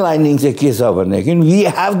गोल्डन लाइनिङ चाहिँ के छ भनेदेखि we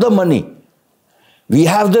have the money we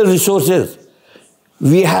have the resources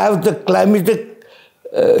we have the climatic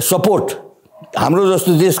support हाम्रो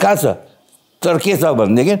जस्तो देश कहाँ छ तर के छ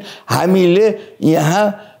भनेदेखि हामीले यहाँ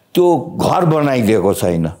त्यो घर बनाइदिएको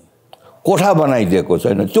छैन कोठा बनाइदिएको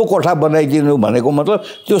छैन त्यो कोठा बनाइदिनु भनेको मतलब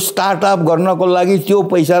त्यो स्टार्टअप गर्नको लागि त्यो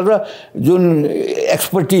पैसा र जुन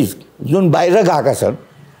एक्सपर्टिज जुन बाहिर गएका छन्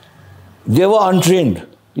दे वर अनट्रेन्ड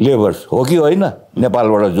लेबर्स हो कि होइन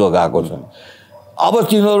नेपालबाट जो गएको छन् अब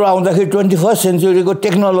तिनीहरू आउँदाखेरि 21st सेन्चुरीको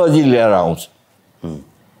टेक्नोलोजी लिएर आउँछ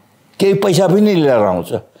केही पैसा पनि लिएर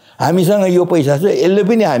आउँछ हामीसँग यो पैसा छ यसले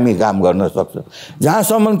पनि हामी काम गर्न सक्छ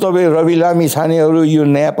जहाँसम्म तपाईँ रवि लामी छानेहरू यो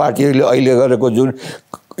नयाँ पार्टीहरूले अहिले गरेको जुन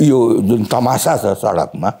तमासा छ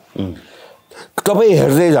सडकमा तपाईँ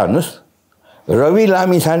हेर्दै जानुहोस् रवि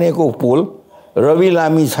लामी छानेको पोल रवि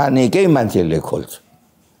लामी छानेकै मान्छेले खोल्छ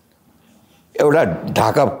एउटा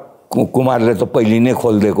ढाका कुमारले त पहिले नै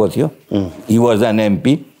खोलिदिएको थियो हि वाज एन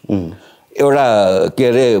एमपी एउटा के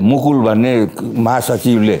अरे मुकुल भन्ने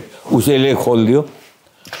महासचिवले उसैले खोलिदियो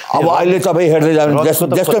अब अहिले तपाईँ हेर्दै जानु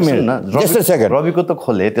जस्ट सेकेन्ड रविको त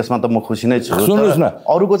खोले त्यसमा त म खुसी नै छु सुन्नुहोस् न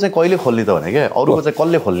अरूको चाहिँ कहिले खोल्ने त भने क्या अरूको चाहिँ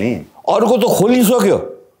कसले खोल्ने अरूको त खोलिसक्यो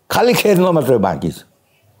खालि खेल्न मात्रै बाँकी छ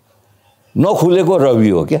नखुलेको रवि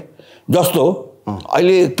हो क्या जस्तो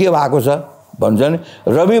अहिले के भएको छ भन्छ नि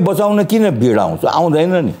रवि बचाउन किन भिड आउँछ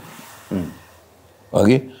आउँदैन नि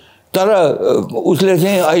अघि तर उसले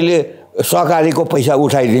चाहिँ अहिले सहकारीको पैसा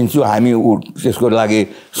उठाइदिन्छु हामी त्यसको लागि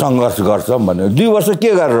सङ्घर्ष गर्छौँ भनेर 2 वर्ष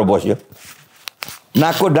के गरेर बस्यो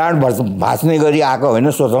नाकको ढाँड भाँच्ने गरी आएको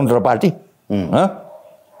होइन स्वतन्त्र पार्टी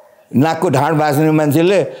नाकको ढाँड भाँच्ने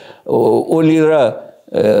मान्छेले ओली र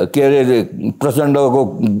के अरे प्रचण्डको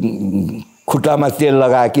खुट्टामा तेल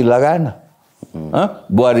लगायो कि लगाएन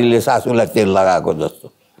बुहारीले सासूलाई तेल लगाएको जस्तो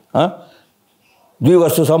 2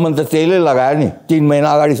 वर्षसम्म त तेलै लगायो नि 3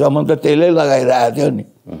 महिना अगाडिसम्म त तेलै लगाइरहेको थियो नि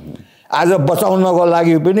आज बचाउनको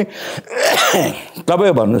लागि पनि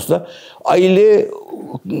तपाईँ भन्नुहोस् त अहिले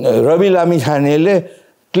रवि लामी छानेले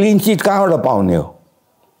क्लिन चिट कहाँबाट पाउने हो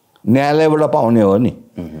न्यायालयबाट पाउने हो नि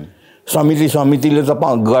समितिले त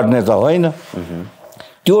गर्ने त होइन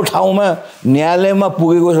त्यो ठाउँमा न्यायालयमा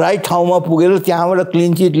पुगेको राइट ठाउँमा पुगेर त्यहाँबाट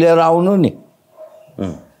क्लिन चिट लिएर आउनु नि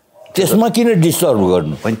त्यसमा किन डिस्टर्ब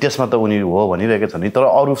गर्नु होइन त्यसमा त उनी हो भनिरहेको छ नि तर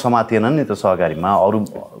अरू समातिएनन् नि त सहकारीमा अरू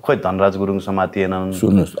खोइ धनराज गुरुङ समातिएनन्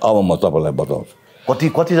सुन्नुहोस् अब म तपाईँलाई बताउँछु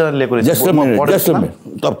कतिजनाले लिएको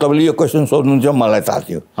तपाईँले यो क्वेसन सोध्नुहुन्छ मलाई थाहा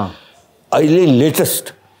थियो अहिले लेटेस्ट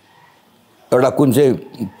एउटा कुन चाहिँ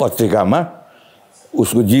पत्रिकामा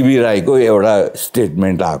उसको जीबी राईको एउटा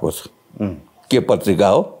स्टेटमेन्ट आएको छ के पत्रिका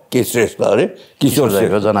हो के श्रेष्ठ अरे किशोर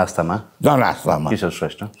श्रेष्ठ जनआस्थामा किशोर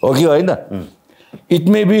श्रेष्ठ हो कि होइन इट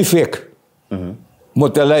मे बी फेक म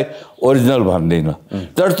त्यसलाई ओरिजिनल भन्दिनँ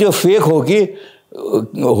तर त्यो फेक हो कि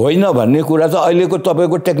होइन भन्ने कुरा त अहिलेको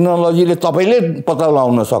तपाईँको टेक्नोलोजीले तपाईँले पत्ता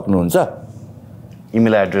लगाउन सक्नुहुन्छ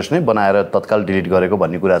इमेल एड्रेस नै बनाएर तत्काल डिलिट गरेको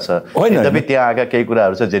भन्ने कुरा छ यद्यपि त्यहाँ आएका केही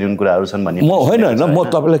कुराहरू छ जेन्युन कुराहरू छन् भन्ने म होइन म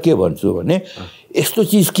तपाईँलाई के भन्छु भने यस्तो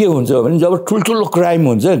चिज के हुन्छ भने जब ठुल्ठुलो क्राइम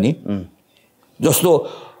हुन्छ नि जस्तो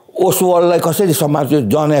ओसवाल्डलाई कसरी समात्यो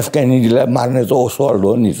जन एफ केनेडीलाई मार्ने त ओसवाल्ड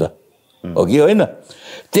हो नि त हो कि होइन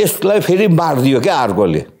त्यसलाई फेरि मारिदियो क्या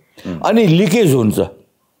अर्कोले अनि लिकेज हुन्छ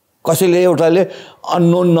कसैले एउटाले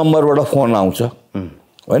अननोन नम्बरबाट फोन आउँछ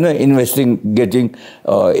होइन इन्भेस्टिगेटिङ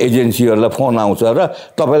एजेन्सीहरूलाई फोन आउँछ र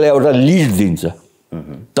तपाईँलाई एउटा लिड दिन्छ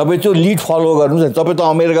तपाईँ त्यो लिड फलो गर्नुहोस् तपाईँ त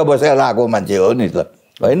अमेरिका बसेर आएको मान्छे हो नि त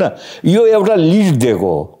होइन यो एउटा लिड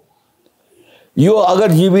दिएको हो यो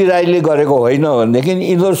अगर जीबी राईले गरेको होइन भनेदेखि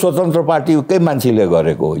यिनीहरू स्वतन्त्र पार्टीकै मान्छेले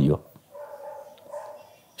गरेको हो यो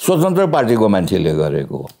स्वतन्त्र पार्टीको मान्छेले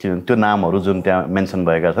गरेको हो त्यो नामहरू जुन त्यहाँ मेन्सन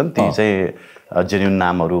भएका छन् ती चाहिँ जेन्युन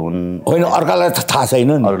नामहरू हुन् होइन अर्कालाई थाहा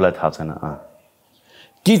छैन नि अरूलाई थाहा छैन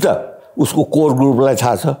कि त उसको कोर ग्रुपलाई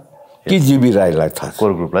थाहा छ कि जीबी राईलाई थाहा छ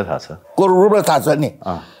कोर ग्रुपलाई थाहा छ कोर ग्रुपलाई थाहा छ नि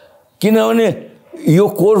किनभने यो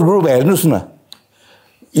कोर ग्रुप हेर्नुहोस् न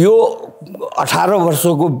यो 18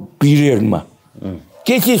 वर्षको पिरियडमा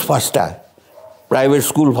के चिज फर्स्ट आयो प्राइभेट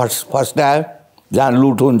स्कुल फर्स्ट आयो जहाँ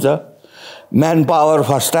लुट हुन्छ म्यान पावर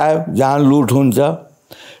फर्स्ट आयो जहाँ लुट हुन्छ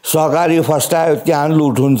सहकारी फर्स्ट आयो त्यहाँ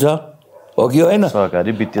लुट हुन्छ हो कि होइन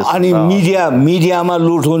सहकारी वित्तीय अनि मिडियामा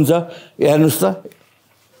लुट हुन्छ हेर्नुहोस् त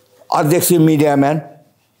अध्यक्ष मिडियाम्यान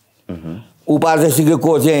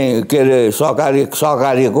उपाध्यक्षको चाहिँ के अरे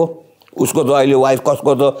सहकारीको उसको त अहिले वाइफ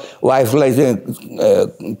कसको त वाइफलाई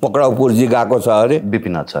चाहिँ पक्राउ पुर्जी गएको छ अरे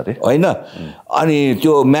विपिन आचार्य होइन अनि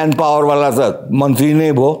त्यो म्यान पावरवाला त मन्त्री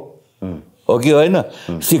नै भयो हो कि होइन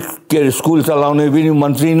के अरे स्कुल चलाउने पनि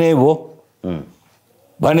मन्त्री नै भयो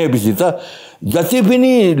भनेपछि त जति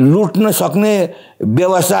पनि लुट्न सक्ने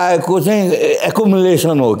व्यवसायको चाहिँ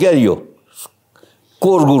एकुमुलेसन हो क्या यो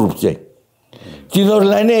कोर ग्रुप चाहिँ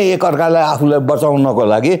तिनीहरूलाई नै एकअर्कालाई आफूलाई बचाउनको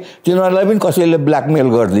लागि तिनीहरूलाई पनि कसैले ब्ल्याकमेल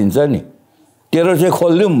गरिदिन्छ नि तेरो चाहिँ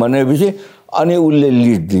खोलिदिउँ भनेपछि अनि उसले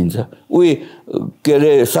लिड दिन्छ उही के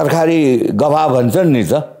अरे सरकारी गवाह भन्छन् नि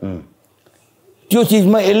त त्यो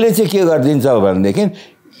चिजमा यसले चाहिँ के गरिदिन्छ भनेदेखि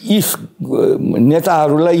यी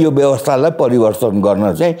नेताहरूलाई यो व्यवस्थालाई परिवर्तन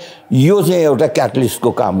गर्न चाहिँ यो चाहिँ एउटा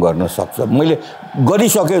क्याटलिस्टको काम गर्न सक्छ मैले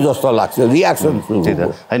गरिसके जस्तो लाग्छ रियाक्सन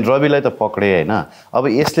होइन रविलाई त पक्रे होइन अब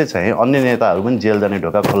यसले चाहिँ अन्य नेताहरू पनि जेल जाने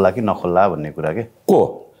ढोका खोल्ला कि नखोल्ला भन्ने कुरा के को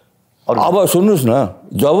अब सुन्नुहोस् न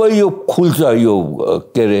जब यो खुल्छ यो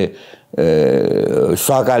के अरे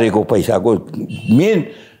सहकारीको पैसाको मेन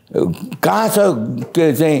कहाँ छ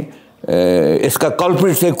के चाहिँ यसका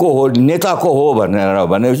कल्प्रिट चाहिँ को हो नेता को हो भनेर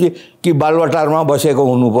भनेपछि कि बालुवाटारमा बसेको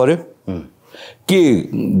हुनु पर्यो कि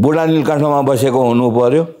बुढा नीलकण्ठमा बसेको हुनु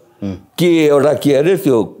पर्यो कि एउटा के अरे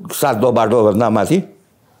त्यो 7 बाटोभन्दा माथि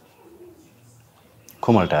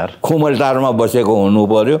खुमलटारमा बसेको हुनु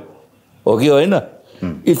पर्यो हो कि होइन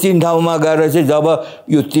यी 3 ठाउँमा गएर चाहिँ जब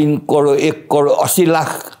यो 3 करोड 1 करोड 80 लाख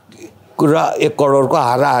र 1 करोडको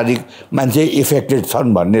हाराहारी मान्छे इफेक्टेड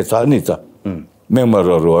छन् भन्ने छ नि त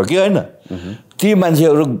मेम्बरहरू हो कि होइन ती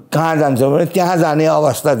मान्छेहरू कहाँ जान्छ भने त्यहाँ जाने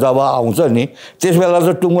अवस्था जब आउँछ नि त्यस बेला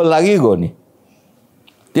त टुङ्गो लागिगयो नि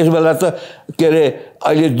त्यस बेला त के अरे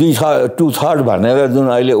अहिले 2/3 भनेर जुन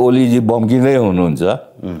अहिले ओलीजी बम्किँदै हुनुहुन्छ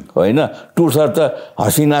होइन 2/3 त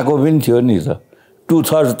हसिनाको पनि थियो नि त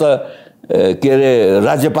 2/3 त के अरे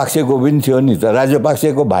राज्यपक्षको पनि थियो नि त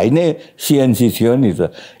राज्यपक्षको भाइ नै सिएनसी थियो नि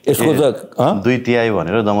त यसको त 2/3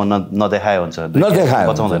 भनेर दम नदेखाए हुन्छ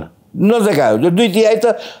नदेखायो नदेखायो त्यो 2/3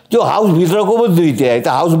 त त्यो हाउसभित्रको पो 2/3 त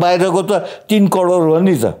हाउस बाहिरको त 3 करोड हो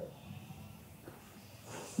नि त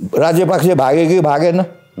राज्यपक्ष भागे कि भागेन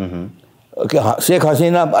शेख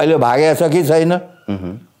हसिना अहिले भागेको छ कि छैन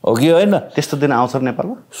हो कि होइन त्यस्तो दिन आउँछ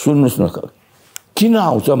नेपालमा सुन्नुहोस् न किन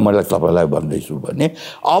आउँछ मलाई तपाईँलाई भन्दैछु भने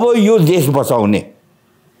अब यो देश बचाउने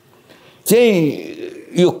चाहिँ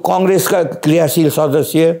यो कांग्रेसका क्रियाशील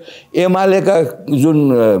सदस्य एमालेका जुन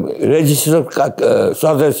रेजिस्टरका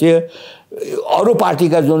सदस्य अरू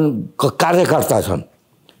पार्टीका जुन कार्यकर्ता छन्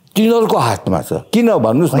तिनीहरूको हातमा छ किन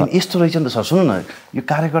भन्नुस् न यस्तो रहेछ नि त सर सुन्नु न यो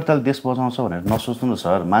कार्यकर्ताले देश बचाउँछ भनेर नसोच्नु न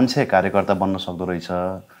सर मान्छे कार्यकर्ता बन्न सक्दो रहेछ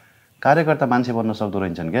कार्यकर्ता मान्छे बन्न सक्दो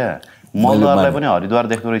रहेछन् क्या मलद्वारलाई पनि हरिद्वार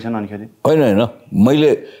देख्दो रहेछन् अनिखेरि होइन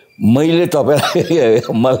मैले तपाईँलाई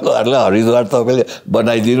मलहरूलाई हरिद्वार तपाईँले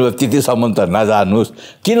बनाइदिनु त्यतिसम्म त नजानुहोस्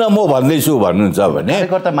किन म भन्दैछु भन्नुहुन्छ भने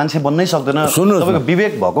कार्यकर्ता मान्छे बन्नै सक्दैन तपाईँको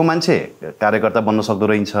विवेक भएको मान्छे कार्यकर्ता बन्न सक्दो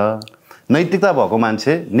रहेछ नैतिकता भएको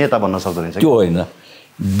मान्छे नेता बन्न सक्दो रहेछ त्यो होइन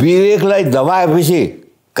विवेकलाई दबाएपछि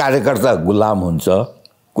कार्यकर्ता गुलाम हुन्छ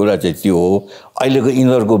कुरा चाहिँ त्यो हो अहिलेको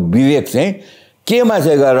यिनीहरूको विवेक चाहिँ केमा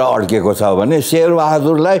चाहिँ गएर अड्केको छ भने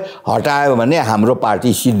शेरबहादुरलाई हटायो भने हाम्रो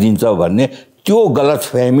पार्टी सिद्धिन्छ भन्ने त्यो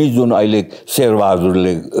गलतफहमी जुन अहिले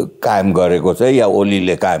शेरबहादुरले कायम गरेको छ या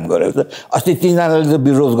ओलीले कायम गरेको छ अस्ति तीनजनाले त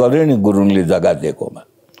विरोध गर्यो नि गुरुङले जग्गा दिएकोमा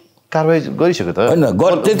कारबाही गरिसक्यो त होइन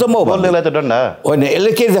त्यही त म बोल्नेलाई त डन्डा होइन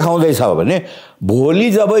यसले के देखाउँदैछ भने भोलि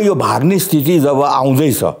जब यो भाग्ने स्थिति जब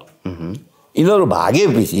आउँदैछ यिनीहरू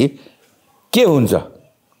भागेपछि के हुन्छ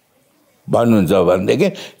भन्नुहुन्छ भनेदेखि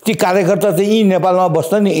ती कार्यकर्ता चाहिँ यी नेपालमा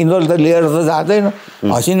बस्छ नि यिनीहरू त लिएर त जाँदैन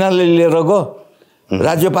हसिनाले लिएर गयो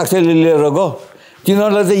राज्य पक्षले लिएर गयो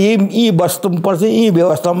तिनीहरूलाई चाहिँ यी बस्नुपर्छ यी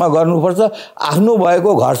व्यवस्थामा गर्नुपर्छ आफ्नो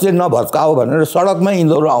भएको घर चाहिँ नभत्काओ भनेर सडकमा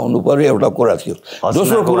यिनीहरू आउनु पर्यो एउटा कुरा थियो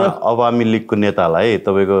दोस्रो कुरा अवामी लीगको नेतालाई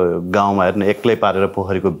तपाईँको गाउँमा हेर्नु एक्लै पारेर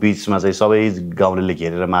पोखरीको बिचमा चाहिँ सबै गाउँले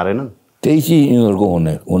घेरेर मारेनन् त्यही चाहिँ यिनीहरूको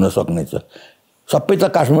हुन सक्ने छ सबै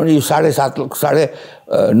त काठमाडौँ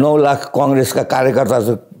 9.5 लाख काङ्ग्रेसका कार्यकर्ता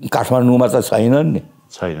काठमाडौँमा त छैनन् नि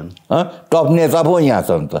छैनन् टप नेता पो यहाँ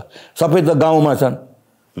छन् त सबै त गाउँमा छन्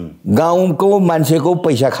गाउँको मान्छेको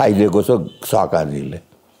पैसा खाइदिएको छ सहकारीले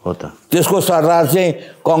हो त त्यसको सरदार चाहिँ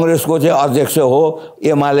काङ्ग्रेसको चाहिँ अध्यक्ष हो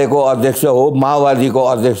एमालेको अध्यक्ष हो माओवादीको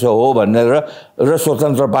अध्यक्ष हो भनेर र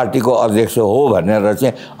स्वतन्त्र पार्टीको अध्यक्ष हो भनेर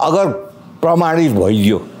चाहिँ अगर प्रमाणित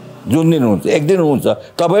भइदियो जुन दिन हुन्छ एक दिन हुन्छ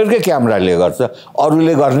तपाईँहरूकै क्यामेराले गर्छ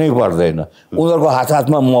अरूले गर्नै पर्दैन उनीहरूको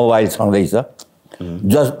हातमा मोबाइल छँदैछ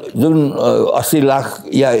जुन 80 लाख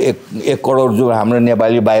या 1 करोड जो हाम्रो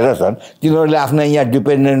नेपाली बाहिर छन् तिनीहरूले आफ्नो यहाँ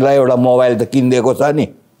डिपेन्डेन्टलाई एउटा मोबाइल त किनिदिएको छ नि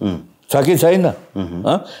छ कि छैन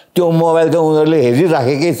त्यो मोबाइल त उनीहरूले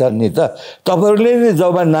हेरिराखेकै छन् नि त तपाईँहरूले नै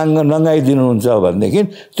जब नङ्गाइदिनुहुन्छ भनेदेखि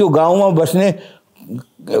त्यो गाउँमा बस्ने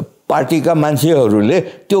पार्टीका मान्छेहरूले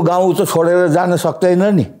त्यो गाउँ त छोडेर जान सक्दैन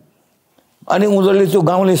नि अनि उनीहरूले त्यो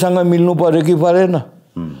गाउँलेसँग मिल्नु पर्यो कि परेन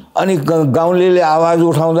अनि गाउँलेले आवाज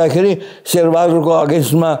उठाउँदाखेरि शेरबहादुरको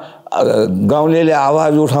अगेन्स्टमा गाउँलेले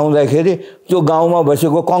आवाज उठाउँदाखेरि त्यो गाउँमा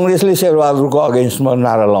बसेको काङ्ग्रेसले शेरबहादुरको अगेन्स्टमा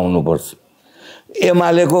नारा लाउनुपर्छ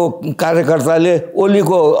एमालेको कार्यकर्ताले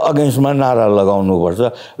ओलीको अगेन्स्टमा नारा लगाउनुपर्छ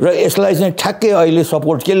र यसलाई चाहिँ ठ्याक्कै अहिले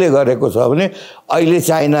सपोर्ट केले गरेको छ भने अहिले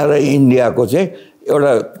चाइना र इन्डियाको चाहिँ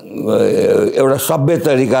एउटा सभ्य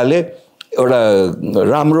तरिकाले एउटा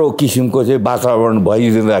राम्रो किसिमको चाहिँ वातावरण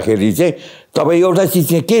भइदिँदाखेरि चाहिँ तपाईँ एउटा चिज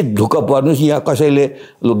चाहिँ के ढुक्क पर्नुहोस् यहाँ कसैले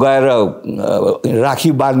गएर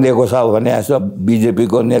राखी बाँधिदिएको छ भने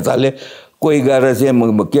बिजेपीको नेताले कोही गएर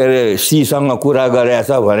चाहिँ के अरे सीसँग कुरा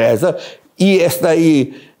गरेछ भनेछ यस्ता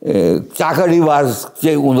चाकडीबाज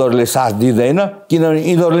चाहिँ उनीहरूले साथ दिँदैन किनभने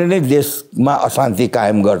यिनीहरूले नै देशमा अशान्ति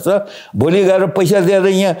कायम गर्छ भोलि गएर पैसा दिएर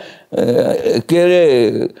यहाँ के अरे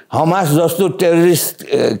हमास जस्तो टेररिस्ट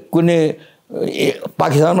कुनै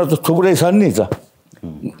पाकिस्तानमा त थुप्रै छन् नि त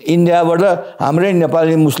इन्डियाबाट हाम्रै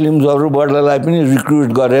नेपाली मुस्लिम्सहरूबाटलाई पनि रिक्रुट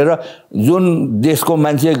गरेर जुन देशको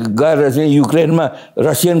मान्छे गएर चाहिँ युक्रेनमा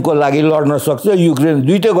रसियनको लागि लड्न सक्छ युक्रेन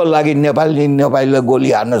दुईटैको लागि नेपालीलाई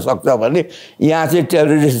गोली हान्न सक्छ भने यहाँ चाहिँ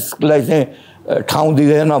टेररिस्टलाई चाहिँ ठाउँ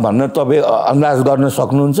दिँदैन भन्न तपाईँ अन्दाज गर्न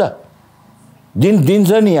सक्नुहुन्छ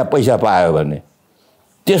दिन्छ नि यहाँ पैसा पायो भने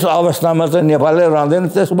त्यस अवस्थामा चाहिँ नेपालै रहँदैन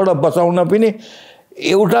त्यसबाट बचाउन पनि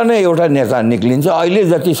एउटा न एउटा नेता निक्लिन्छ अहिले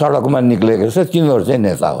जति सडकमा निक्लेको छ तिनीहरू चाहिँ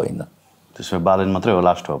नेता होइन त्यसो भए बालेन मात्रै हो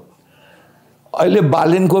लास्ट होप अहिले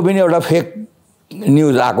बालेनको पनि एउटा फेक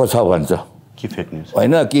न्युज आएको छ भन्छ के फेक न्युज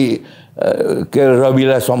होइन कि के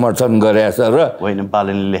रविलाई समर्थन गरेछ र होइन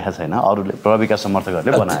बालेनले लेखेको छैन अरूले रविका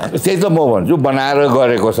समर्थकहरूले बनाए त्यही त म भन्छु बनाएर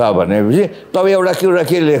गरेको छ भनेपछि तपाईँ एउटा कुरा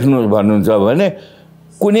के लेख्नु भन्नुहुन्छ भने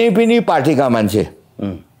कुनै पनि पार्टीका मान्छे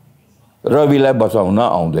रविलाई बचाउन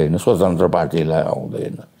आउँदैन स्वतन्त्र पार्टीलाई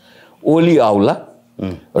आउँदैन ओली आउला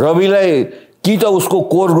रविलाई कि त उसको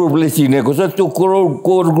कोर ग्रुपले चिनेको छ त्यो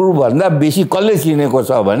कोर ग्रुप भन्दा बेसी कसले चिनेको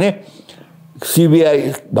छ भने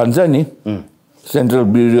सीबीआई भन्छ नि सेन्ट्रल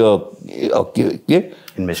ब्युरो के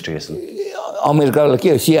इन्भेस्टिगेसन अमेरिकालाई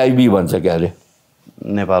के सीआईबी भन्छ के अरे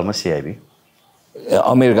नेपालमा सीआईबी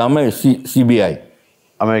अमेरिकामा सीबीआई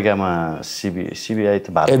अमेरिकामा सीबीआई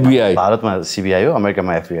त FBI भारतमा सीबीआई हो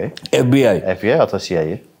अमेरिकामा एफबीआई अथवा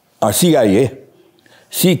सीआईए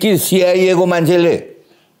सीआईएको मान्छेले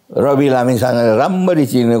रवि लामीसँग राम्ररी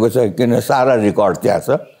चिनेको छ किन सारा रिकर्ड त्यहाँ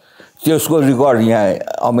छ त्यसको रिकर्ड यहाँ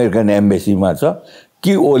अमेरिकन एम्बेसीमा छ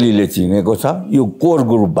कि ओलीले चिनेको छ यो कोर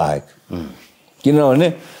ग्रुप बाहेक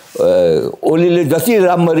किनभने ओलीले जति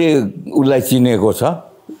राम्ररी उसलाई चिनेको छ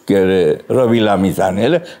के अरे रवि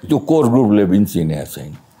लामिछानेले त्यो कोर ग्रुपले पनि चिनेको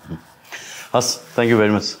छैन हस् thank you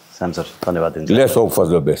very much Shyam sir धन्यवाद दिन्छु let's hope for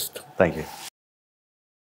the best thank you